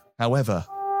advances. However,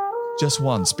 just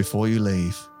once before you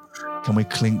leave, can we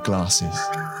clink glasses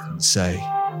and say,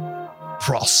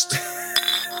 Prost?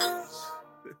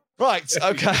 Right,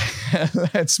 okay,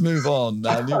 let's move on.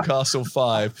 Newcastle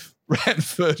 5,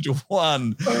 Brentford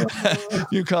 1.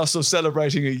 Newcastle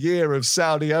celebrating a year of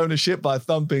Saudi ownership by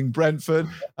thumping Brentford.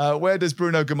 Where does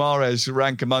Bruno Guimaraes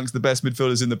rank amongst the best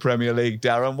midfielders in the Premier League,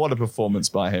 Darren? What a performance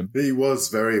by him. He was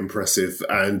very impressive.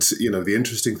 And, the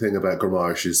interesting thing about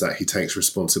Guimaraes is that he takes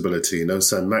responsibility. No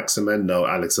Saint-Maximin, no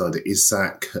Alexander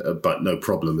Isak, but no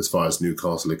problem as far as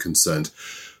Newcastle are concerned.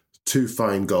 2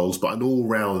 fine goals, but an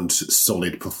all-round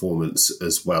solid performance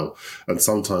as well. And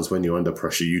sometimes when you're under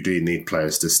pressure, you do need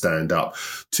players to stand up.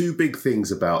 2 big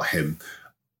things about him.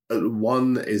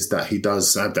 One is that he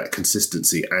does have that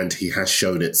consistency, and he has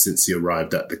shown it since he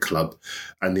arrived at the club.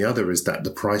 And the other is that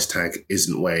the price tag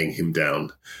isn't weighing him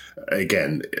down.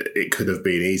 Again, it could have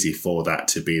been easy for that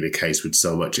to be the case with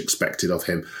so much expected of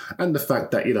him. And the fact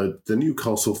that, the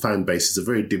Newcastle fan base is a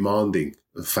very demanding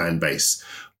fan base.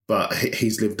 but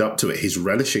he's lived up to it. He's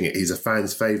relishing it. He's a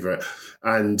fan's favourite.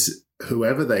 And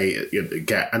whoever they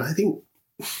get, and I think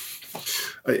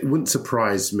it wouldn't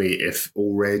surprise me if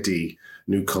already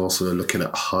Newcastle are looking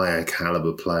at higher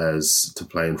caliber players to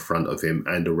play in front of him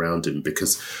and around him,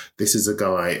 because this is a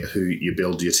guy who you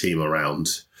build your team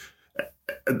around.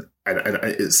 And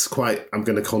it's quite, I'm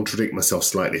going to contradict myself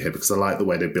slightly here because I like the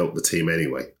way they built the team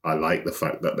anyway. I like the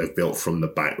fact that they've built from the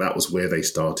back. That was where they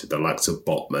started, the likes of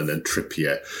Botman and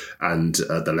Trippier and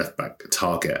the left back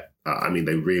Target.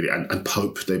 They really, and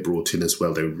Pope they brought in as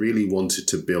well. They really wanted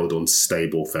to build on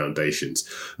stable foundations.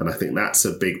 And I think that's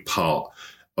a big part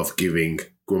of giving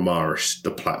Guimaraes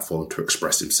the platform to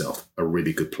express himself. A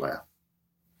really good player.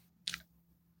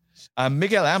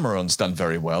 Miguel Almiron's done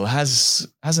very well,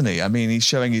 hasn't he? I mean, he's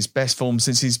showing his best form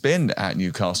since he's been at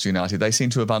Newcastle United. They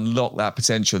seem to have unlocked that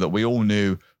potential that we all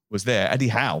knew was there. Eddie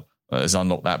Howe has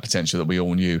unlocked that potential that we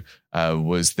all knew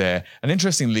was there. And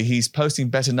interestingly, he's posting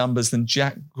better numbers than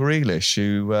Jack Grealish,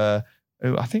 who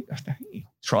I think he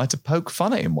tried to poke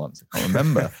fun at him once. I can't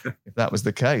remember if that was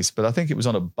the case, but I think it was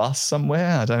on a bus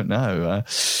somewhere. I don't know.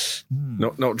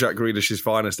 Not Jack Grealish's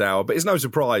finest hour, but it's no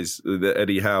surprise that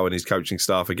Eddie Howe and his coaching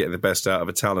staff are getting the best out of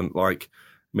a talent like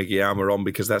Miguel Almiron,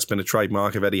 because that's been a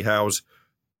trademark of Eddie Howe's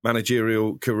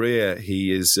managerial career.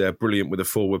 He is brilliant with the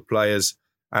forward players,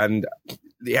 and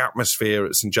the atmosphere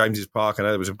at St James's Park. I know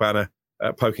there was a banner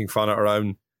poking fun at our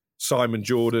own Simon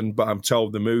Jordan, but I'm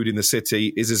told the mood in the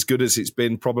city is as good as it's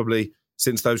been probably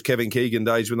since those Kevin Keegan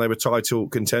days when they were title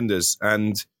contenders.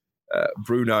 And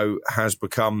Bruno has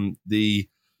become the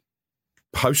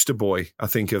poster boy, I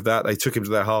think, of that. They took him to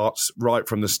their hearts right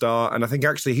from the start. And I think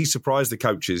actually he surprised the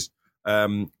coaches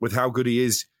with how good he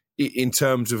is in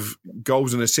terms of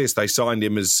goals and assists. They signed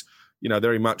him as,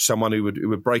 very much someone who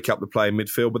would break up the play in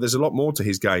midfield, but there's a lot more to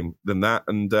his game than that.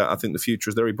 And I think the future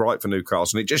is very bright for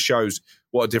Newcastle. And it just shows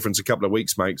what a difference a couple of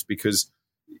weeks makes, because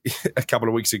a couple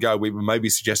of weeks ago, we were maybe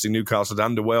suggesting Newcastle had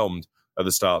underwhelmed at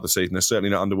the start of the season. They're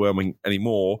certainly not underwhelming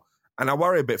anymore. And I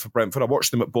worry a bit for Brentford. I watched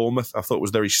them at Bournemouth. I thought it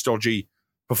was a very stodgy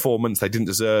performance. They didn't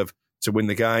deserve to win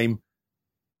the game.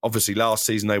 Obviously, last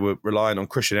season, they were relying on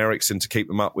Christian Eriksen to keep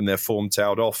them up when their form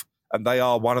tailed off. And they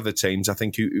are one of the teams, I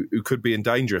think, who could be in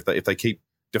danger if they keep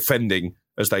defending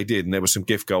as they did. And there were some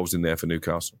gift goals in there for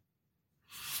Newcastle.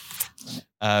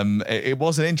 It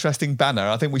was an interesting banner.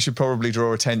 I think we should probably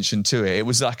draw attention to it. It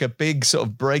was like a big sort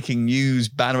of breaking news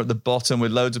banner at the bottom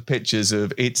with loads of pictures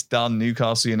of "It's done,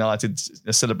 Newcastle United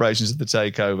celebrations of the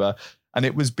takeover." And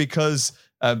it was because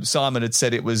Simon had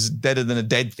said it was deader than a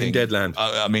dead thing. In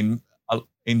Deadland.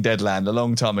 In Deadland a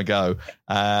long time ago.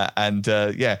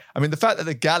 The fact that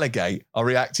the Gallagate are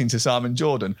reacting to Simon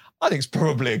Jordan, I think it's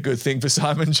probably a good thing for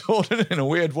Simon Jordan in a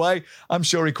weird way. I'm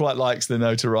sure he quite likes the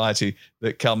notoriety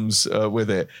that comes with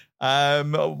it.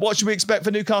 What should we expect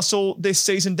for Newcastle this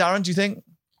season, Darren, do you think?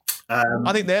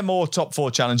 I think they're more top four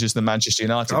challengers than Manchester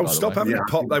United. Oh, stop having a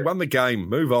pop. They won the game.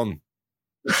 Move on.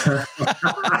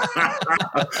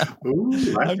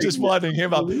 I'm just winding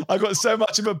him up. I got so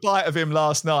much of a bite of him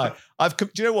last night. Do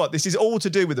you know what? This is all to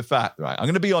do with the fact, right? I'm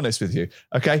going to be honest with you,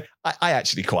 okay? I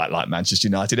actually quite like Manchester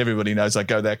United. Everybody knows I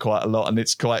go there quite a lot, and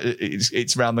it's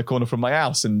around the corner from my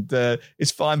house, and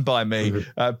it's fine by me.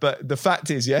 But the fact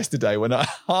is, yesterday when at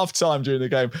half time during the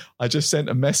game, I just sent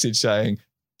a message saying,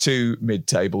 2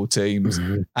 mid-table teams,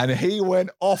 and he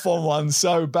went off on one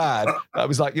so bad. I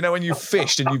was like, when you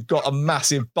fished and you've got a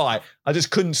massive bite, I just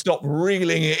couldn't stop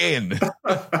reeling it in.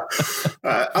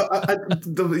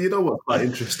 You know what's quite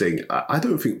interesting? I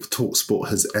don't think TalkSport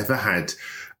has ever had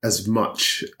as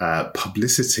much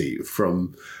publicity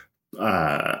from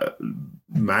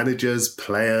managers,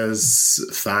 players,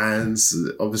 fans.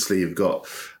 Obviously, you've got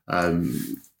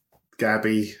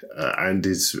Gabby and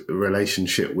his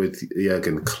relationship with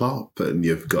Jurgen Klopp, and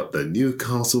you've got the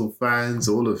Newcastle fans,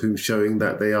 all of whom showing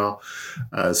that they are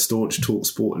staunch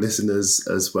TalkSport listeners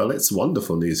as well. It's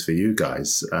wonderful news for you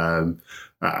guys. And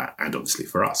obviously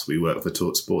for us, we work for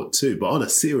TalkSport too. But on a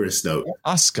serious note...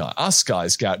 Us guys,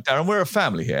 Darren, we're a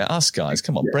family here. Us guys,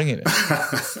 come on, bring it in.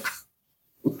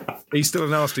 He's still a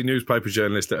nasty newspaper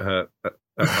journalist at heart.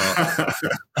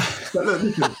 But look,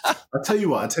 listen, I'll tell you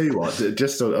what,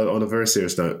 just on a very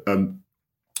serious note,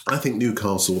 I think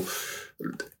Newcastle,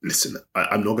 listen,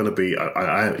 I'm not going to be,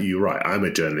 you're right, I'm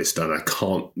a journalist and I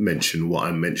can't mention what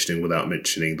I'm mentioning without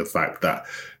mentioning the fact that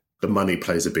the money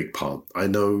plays a big part. I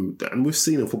know, and we've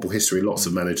seen in football history, lots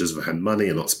of managers have had money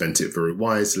and not spent it very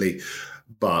wisely,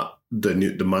 but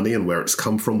the money and where it's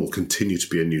come from will continue to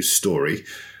be a news story.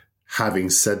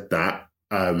 Having said that,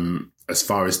 as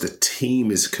far as the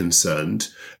team is concerned,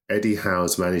 Eddie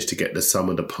Howe's managed to get the sum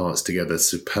of the parts together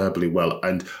superbly well.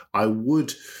 And I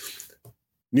would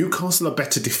Newcastle are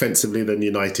better defensively than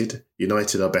United.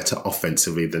 United are better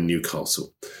offensively than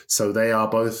Newcastle. So they are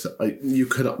both, you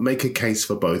could make a case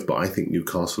for both, but I think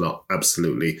Newcastle are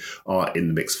absolutely in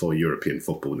the mix for European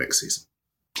football next season.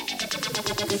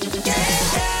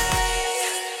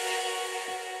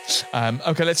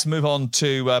 Okay, let's move on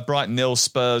to Brighton 0,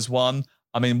 Spurs 1.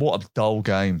 I mean, what a dull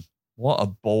game. What a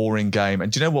boring game.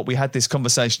 And do you know what? We had this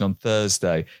conversation on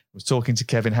Thursday. I was talking to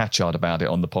Kevin Hatchard about it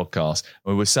on the podcast.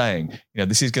 We were saying,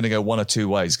 this is going to go one or two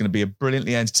ways. It's going to be a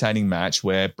brilliantly entertaining match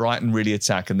where Brighton really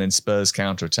attack and then Spurs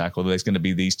counter-attack, or there's going to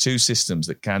be these two systems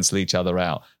that cancel each other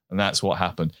out. And that's what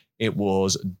happened. It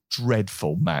was a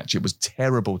dreadful match. It was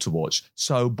terrible to watch.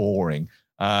 So boring.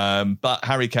 But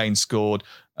Harry Kane scored.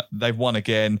 They've won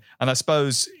again. And I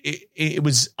suppose it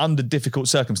was under difficult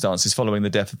circumstances following the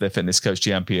death of their fitness coach,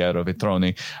 Gianpiero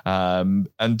Vitroni. And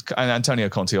Antonio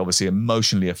Conte obviously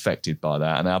emotionally affected by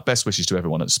that. And our best wishes to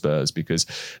everyone at Spurs, because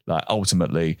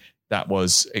ultimately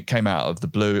it came out of the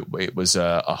blue. It was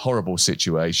a horrible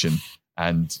situation.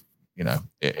 And,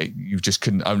 you just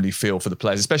couldn't only feel for the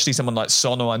players, especially someone like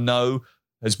Son, I know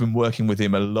has been working with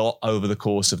him a lot over the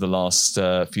course of the last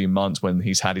few months when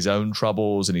he's had his own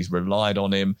troubles and he's relied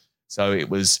on him. So it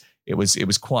was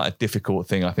quite a difficult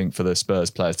thing, I think, for the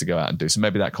Spurs players to go out and do. So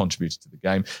maybe that contributed to the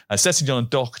game. Sessegnon and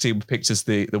Doherty picked as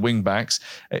the wing backs.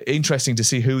 Interesting to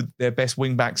see who their best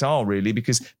wing backs are, really,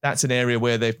 because that's an area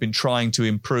where they've been trying to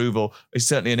improve, or it's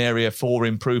certainly an area for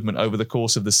improvement over the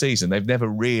course of the season. They've never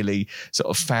really sort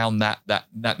of found that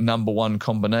number one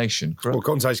combination. Correct? Well,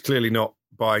 Conte's clearly not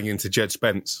buying into Jed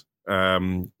Spence.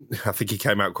 I think he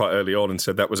came out quite early on and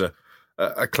said that was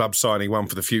a club signing, one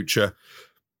for the future.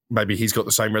 Maybe he's got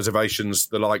the same reservations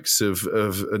the likes of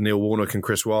Neil Warnock and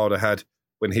Chris Wilder had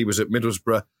when he was at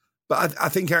Middlesbrough. But I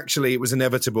think actually it was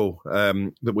inevitable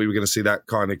that we were going to see that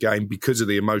kind of game because of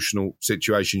the emotional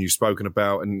situation you've spoken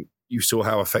about, and you saw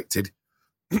how affected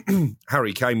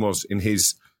Harry Kane was in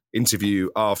his interview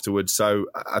afterwards. So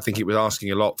I think it was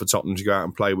asking a lot for Tottenham to go out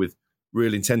and play with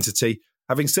real intensity.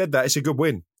 Having said that, it's a good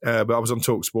win. But I was on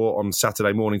TalkSport on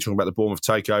Saturday morning talking about the Bournemouth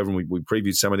takeover, and we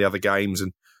previewed some of the other games.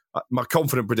 And my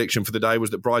confident prediction for the day was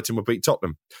that Brighton would beat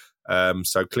Tottenham.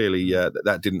 So clearly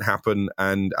that didn't happen.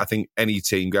 And I think any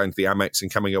team going to the Amex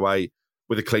and coming away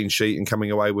with a clean sheet and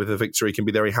coming away with a victory can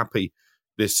be very happy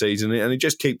this season. And it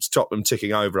just keeps Tottenham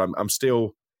ticking over. I'm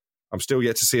still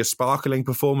yet to see a sparkling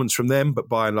performance from them, but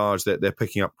by and large, they're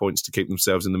picking up points to keep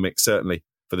themselves in the mix, certainly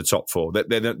for the top four.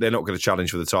 They're not going to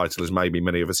challenge for the title as maybe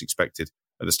many of us expected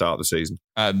at the start of the season.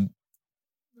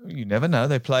 You never know.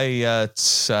 They play at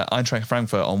Eintracht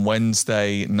Frankfurt on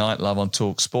Wednesday night, live on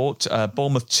TalkSport.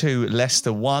 Bournemouth 2,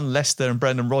 Leicester 1. Leicester and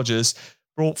Brendan Rodgers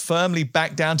brought firmly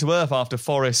back down to earth after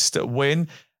Forest win.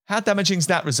 How damaging is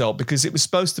that result? Because it was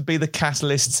supposed to be the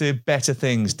catalyst to better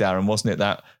things, Darren, wasn't it?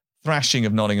 That thrashing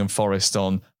of Nottingham Forest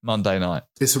on Monday night.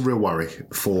 It's a real worry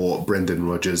for Brendan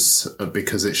Rodgers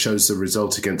because it shows the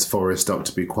result against Forest up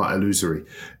to be quite illusory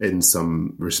in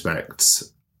some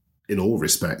respects, in all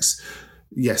respects.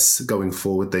 Yes, going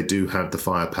forward, they do have the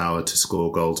firepower to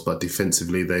score goals, but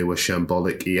defensively, they were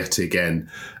shambolic yet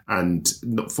again. And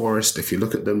Forest, if you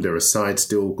look at them, they're a side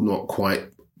still not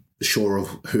quite sure of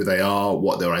who they are,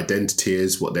 what their identity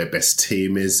is, what their best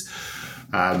team is.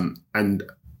 And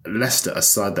Leicester, a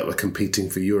side that were competing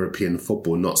for European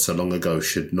football not so long ago,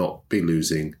 should not be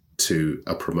losing to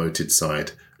a promoted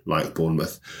side like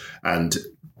Bournemouth. And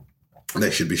they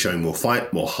should be showing more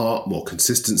fight, more heart, more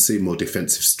consistency, more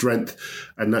defensive strength.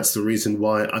 And that's the reason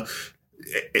why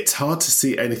it's hard to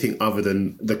see anything other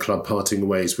than the club parting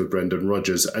ways with Brendan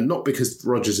Rodgers. And not because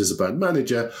Rodgers is a bad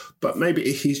manager, but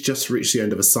maybe he's just reached the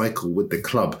end of a cycle with the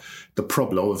club. The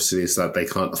problem, obviously, is that they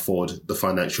can't afford the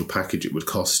financial package it would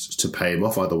cost to pay him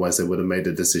off. Otherwise, they would have made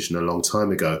a decision a long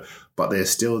time ago. But they're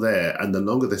still there. And the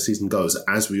longer the season goes,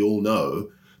 as we all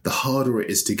know, the harder it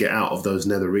is to get out of those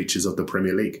nether reaches of the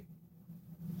Premier League.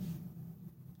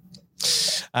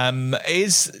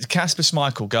 Is Kasper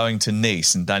Schmeichel going to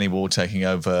Nice and Danny Ward taking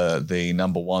over the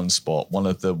number one spot? One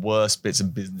of the worst bits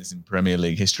of business in Premier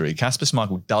League history. Kasper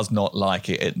Schmeichel does not like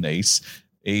it at Nice.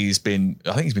 I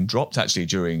think he's been dropped actually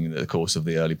during the course of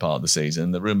the early part of the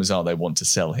season. The rumours are they want to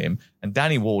sell him. And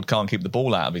Danny Ward can't keep the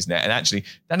ball out of his net. And actually,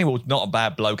 Danny Ward's not a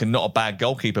bad bloke and not a bad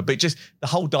goalkeeper, but just the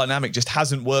whole dynamic just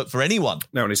hasn't worked for anyone.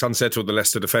 No, and it's unsettled the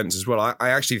Leicester defence as well. I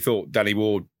actually thought Danny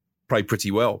Ward played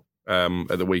pretty well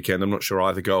at the weekend. I'm not sure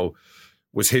either goal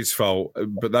was his fault,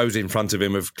 but those in front of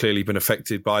him have clearly been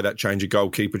affected by that change of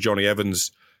goalkeeper. Johnny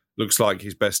Evans looks like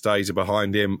his best days are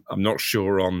behind him. I'm not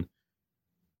sure on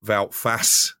Wout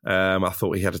Faes. I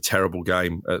thought he had a terrible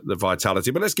game at the Vitality.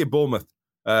 But let's give Bournemouth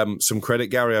some credit.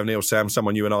 Gary O'Neill, Sam,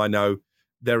 someone you and I know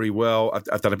very well.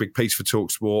 I've done a big piece for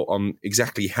TalkSport on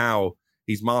exactly how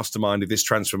he's masterminded this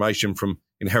transformation from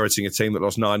inheriting a team that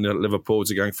lost 9-0 at Liverpool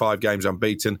to going 5 games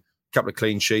unbeaten, a couple of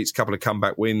clean sheets, a couple of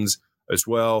comeback wins as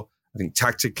well. I think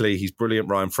tactically he's brilliant.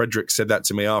 Ryan Fredericks said that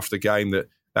to me after the game,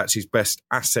 that's his best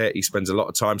asset. He spends a lot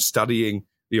of time studying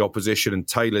the opposition and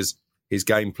tailors his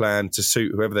game plan to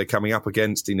suit whoever they're coming up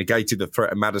against. He negated the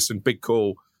threat of Maddison. Big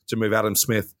call to move Adam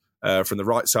Smith from the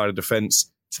right side of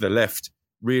defence to the left,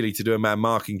 really to do a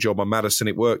man-marking job on Maddison.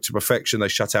 It worked to perfection. They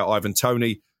shut out Ivan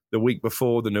Toney the week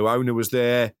before. The new owner was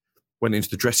there, went into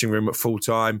the dressing room at full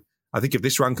time. I think if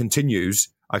this run continues,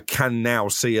 I can now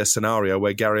see a scenario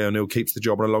where Gary O'Neill keeps the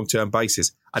job on a long-term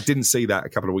basis. I didn't see that a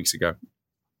couple of weeks ago.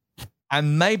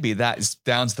 And maybe that is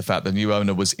down to the fact the new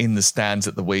owner was in the stands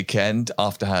at the weekend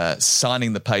after her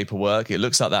signing the paperwork. It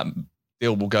looks like that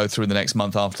deal will go through in the next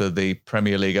month after the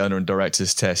Premier League owner and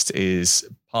directors test is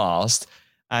passed.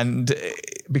 And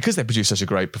because they produced such a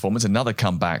great performance, another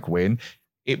comeback win,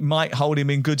 it might hold him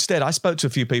in good stead. I spoke to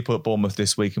a few people at Bournemouth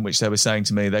this week in which they were saying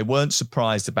to me they weren't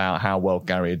surprised about how well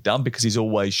Gary had done because he's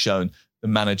always shown the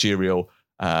managerial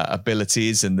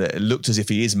abilities and it looked as if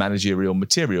he is managerial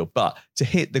material. But to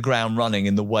hit the ground running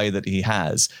in the way that he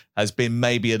has been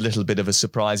maybe a little bit of a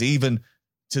surprise even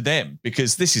to them,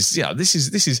 because this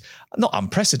is not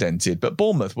unprecedented, but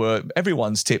Bournemouth were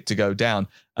everyone's tipped to go down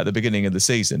at the beginning of the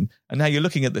season. And now you're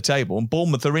looking at the table and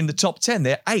Bournemouth are in the top 10.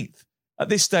 They're 8th. At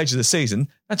this stage of the season,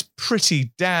 that's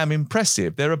pretty damn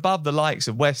impressive. They're above the likes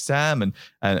of West Ham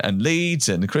and Leeds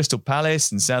and Crystal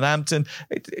Palace and Southampton.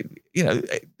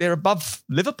 They're above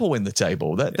Liverpool in the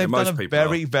table. They've done a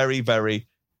very, very, very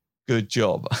good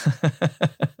job.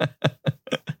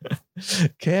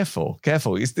 Careful.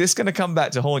 Is this going to come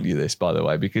back to haunt you, this, by the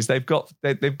way, because they've got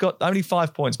only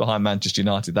 5 points behind Manchester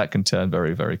United. That can turn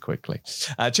very, very quickly.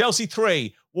 Chelsea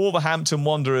 3, Wolverhampton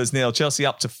Wanderers 0. Chelsea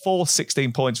up to 4,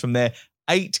 16 points from their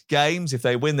 8 games. If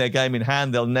they win their game in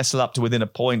hand, they'll nestle up to within a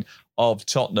point of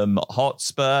Tottenham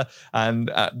Hotspur.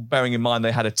 And bearing in mind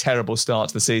they had a terrible start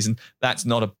to the season, that's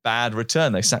not a bad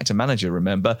return. They sacked a manager,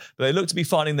 remember, but they look to be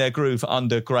finding their groove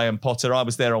under Graham Potter. I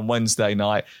was there on Wednesday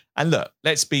night. And look,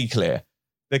 let's be clear.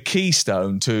 The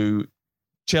keystone to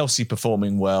Chelsea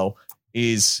performing well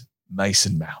is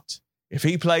Mason Mount. If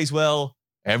he plays well,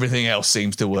 everything else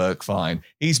seems to work fine.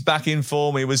 He's back in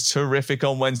form. He was terrific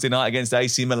on Wednesday night against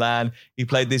AC Milan. He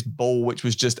played this ball which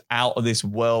was just out of this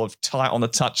world, tight on the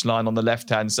touchline on the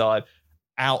left-hand side,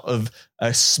 out of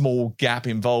a small gap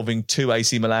involving 2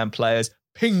 AC Milan players,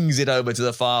 pings it over to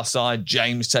the far side.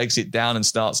 James takes it down and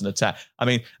starts an attack.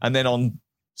 And then on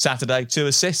Saturday, 2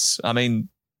 assists.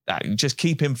 Just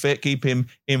keep him fit, keep him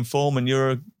in form, and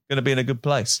you're going to be in a good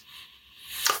place.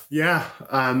 Yeah.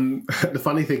 The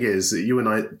funny thing is that you and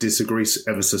I disagree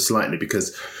ever so slightly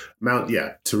because Mount,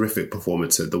 terrific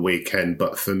performance at the weekend.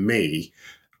 But for me,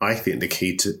 I think the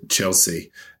key to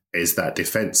Chelsea is that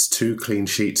defence. 2 clean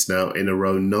sheets now in a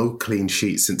row, no clean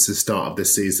sheets since the start of the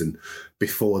season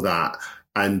before that.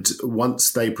 And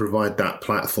once they provide that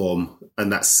platform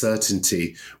and that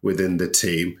certainty within the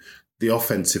team, the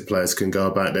offensive players can go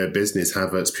about their business.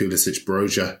 Havertz, Pulisic,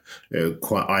 Broja,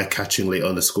 quite eye-catchingly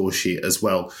on the score sheet as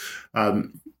well.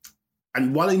 And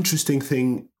one interesting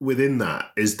thing within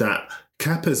that is that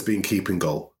Kepa's been keeping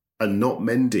goal and not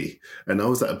Mendy. And I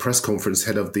was at a press conference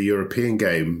head of the European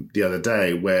game the other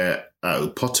day where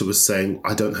Potter was saying,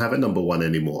 I don't have a number 1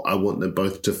 anymore. I want them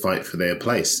both to fight for their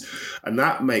place. And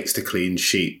that makes the clean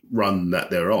sheet run that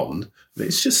they're on.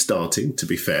 It's just starting, to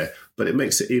be fair, but it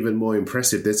makes it even more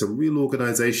impressive. There's a real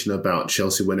organisation about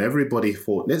Chelsea when everybody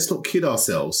thought, let's not kid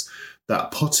ourselves, that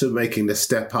Potter making the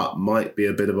step up might be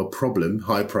a bit of a problem.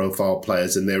 High-profile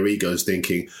players and their egos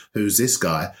thinking, who's this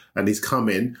guy? And he's come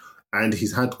in and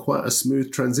he's had quite a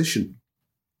smooth transition.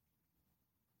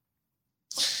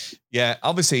 Yeah,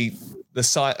 obviously the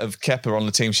sight of Kepa on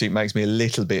the team sheet makes me a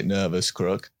little bit nervous,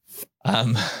 Crook.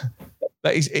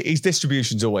 But his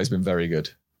distribution's always been very good.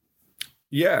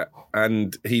 Yeah,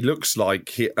 and he looks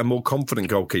like a more confident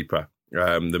goalkeeper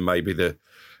than maybe the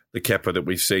Kepa that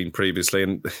we've seen previously.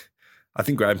 And I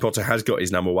think Graham Potter has got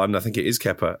his number 1. I think it is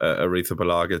Kepa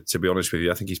Arrizabalaga, to be honest with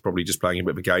you. I think he's probably just playing a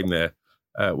bit of a game there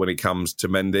when it comes to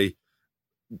Mendy.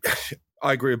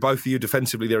 I agree with both of you.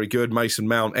 Defensively, very good. Mason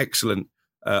Mount, excellent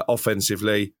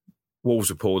offensively. Wolves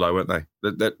were poor, though, weren't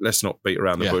they? Let's not beat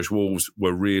around the bush. Wolves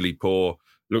were really poor.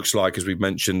 Looks like, as we've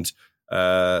mentioned,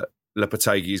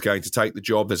 Lopetegui is going to take the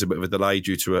job. There's a bit of a delay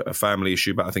due to a family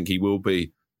issue, but I think he will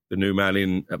be the new man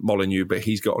in at Molineux. But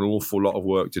he's got an awful lot of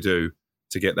work to do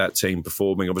to get that team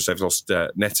performing. Obviously, they've lost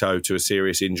Neto to a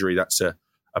serious injury. That's a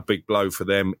big blow for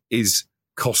them. Is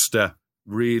Costa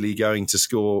really going to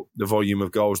score the volume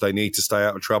of goals they need to stay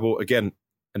out of trouble? Again,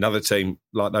 another team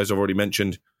like those I've already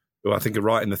mentioned, who I think are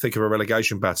right in the thick of a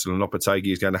relegation battle, and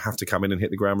Lopetegui is going to have to come in and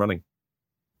hit the ground running.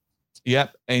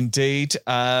 Yep, indeed.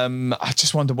 I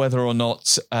just wonder whether or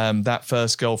not that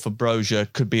first goal for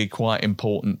Broja could be quite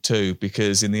important too,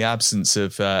 because in the absence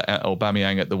of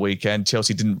Aubameyang at the weekend,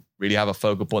 Chelsea didn't really have a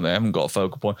focal point. They haven't got a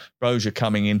focal point. Broja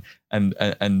coming in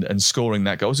and scoring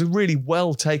that goal. It was a really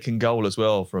well taken goal as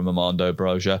well from Armando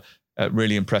Broja.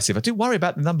 Really impressive. I do worry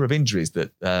about the number of injuries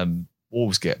that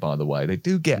Wolves get, by the way. They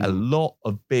do get a lot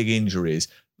of big injuries,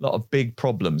 a lot of big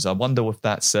problems. I wonder if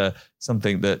that's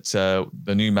something that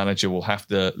the new manager will have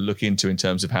to look into in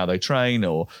terms of how they train,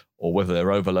 or whether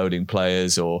they're overloading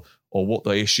players, or what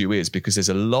the issue is, because there's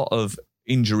a lot of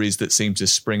injuries that seem to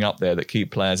spring up there that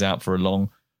keep players out for a long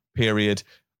period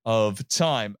of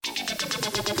time.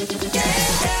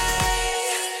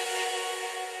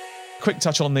 Quick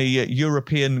touch on the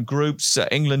European groups.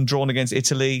 England drawn against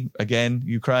Italy, again,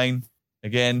 Ukraine,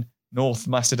 again, North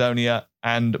Macedonia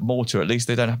and Malta. At least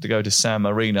they don't have to go to San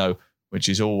Marino, which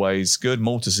is always good.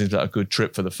 Malta seems like a good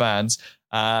trip for the fans.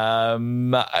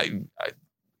 The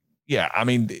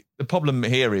problem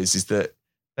here is that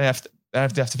they have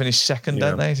to finish second,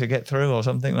 don't they, to get through or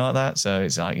something like that. So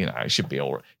it's like, it should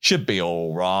be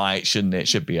all right, shouldn't it?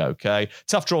 Should be okay.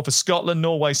 Tough draw for Scotland,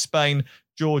 Norway, Spain,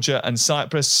 Georgia and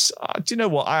Cyprus. Do you know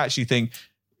what? I actually think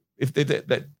if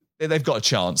they've got a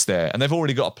chance there, and they've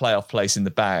already got a playoff place in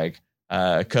the bag,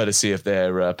 courtesy of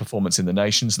their performance in the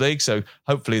Nations League. So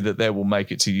hopefully that they will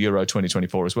make it to Euro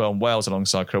 2024 as well. And Wales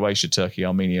alongside Croatia, Turkey,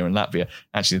 Armenia and Latvia.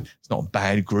 Actually, it's not a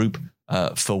bad group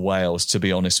for Wales, to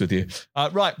be honest with you.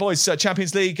 Right, boys,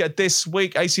 Champions League this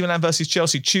week. AC Milan versus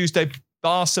Chelsea Tuesday.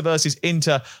 Barca versus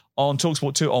Inter on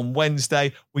TalkSport 2 on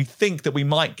Wednesday. We think that we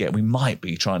might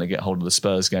be trying to get hold of the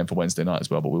Spurs game for Wednesday night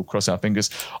as well, but we'll cross our fingers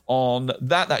on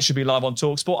that. That should be live on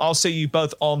TalkSport. I'll see you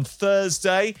both on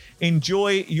Thursday.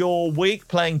 Enjoy your week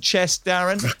playing chess,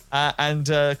 Darren,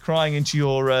 and crying into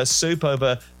your soup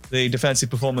over the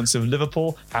defensive performance of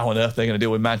Liverpool. How on earth they're going to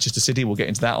deal with Manchester City? We'll get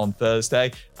into that on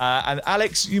Thursday. And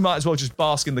Alex, you might as well just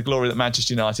bask in the glory that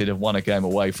Manchester United have won a game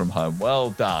away from home. Well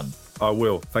done. I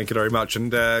will. Thank you very much.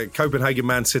 And Copenhagen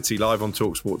Man City live on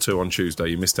TalkSport 2 on Tuesday.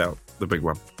 You missed out the big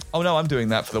one. Oh, no, I'm doing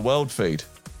that for the world feed.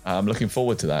 I'm looking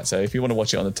forward to that. So if you want to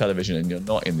watch it on the television and you're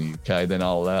not in the UK, then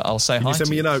I'll say hi. Can you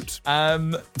send me your notes?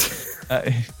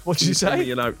 What did you say? Send me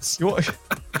your notes. Do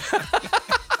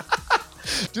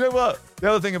you know what? The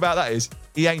other thing about that is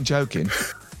he ain't joking.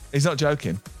 He's not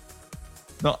joking.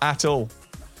 Not at all.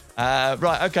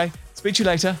 Right, okay. Speak to you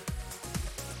later.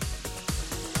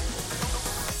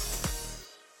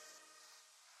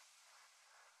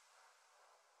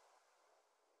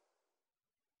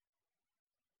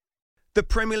 The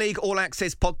Premier League All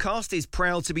Access podcast is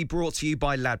proud to be brought to you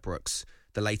by Ladbrokes.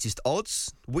 The latest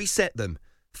odds, we set them.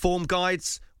 Form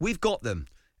guides, we've got them.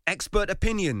 Expert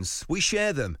opinions, we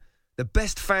share them. The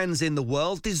best fans in the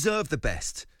world deserve the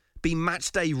best. Be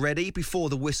match day ready before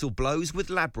the whistle blows with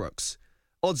Ladbrokes.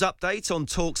 Odds update on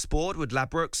TalkSport with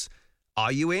Ladbrokes.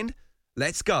 Are you in?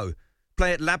 Let's go.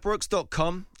 Play at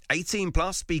ladbrokes.com. 18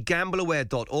 plus.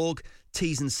 BeGambleAware.org.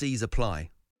 T's and C's apply.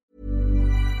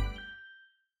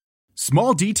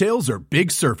 Small details are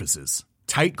big surfaces.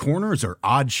 Tight corners are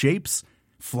odd shapes.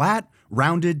 Flat,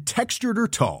 rounded, textured, or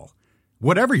tall.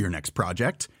 Whatever your next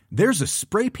project, there's a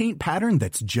spray paint pattern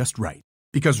that's just right.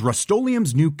 Because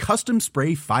Rust-Oleum's new Custom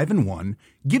Spray 5-in-1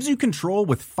 gives you control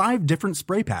with 5 different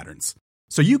spray patterns.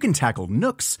 So you can tackle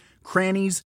nooks,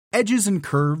 crannies, edges, and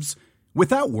curves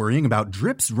without worrying about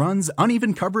drips, runs,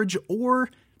 uneven coverage,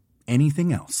 or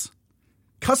anything else.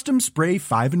 Custom Spray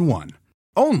 5-in-1.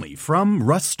 Only from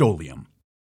Rust-Oleum.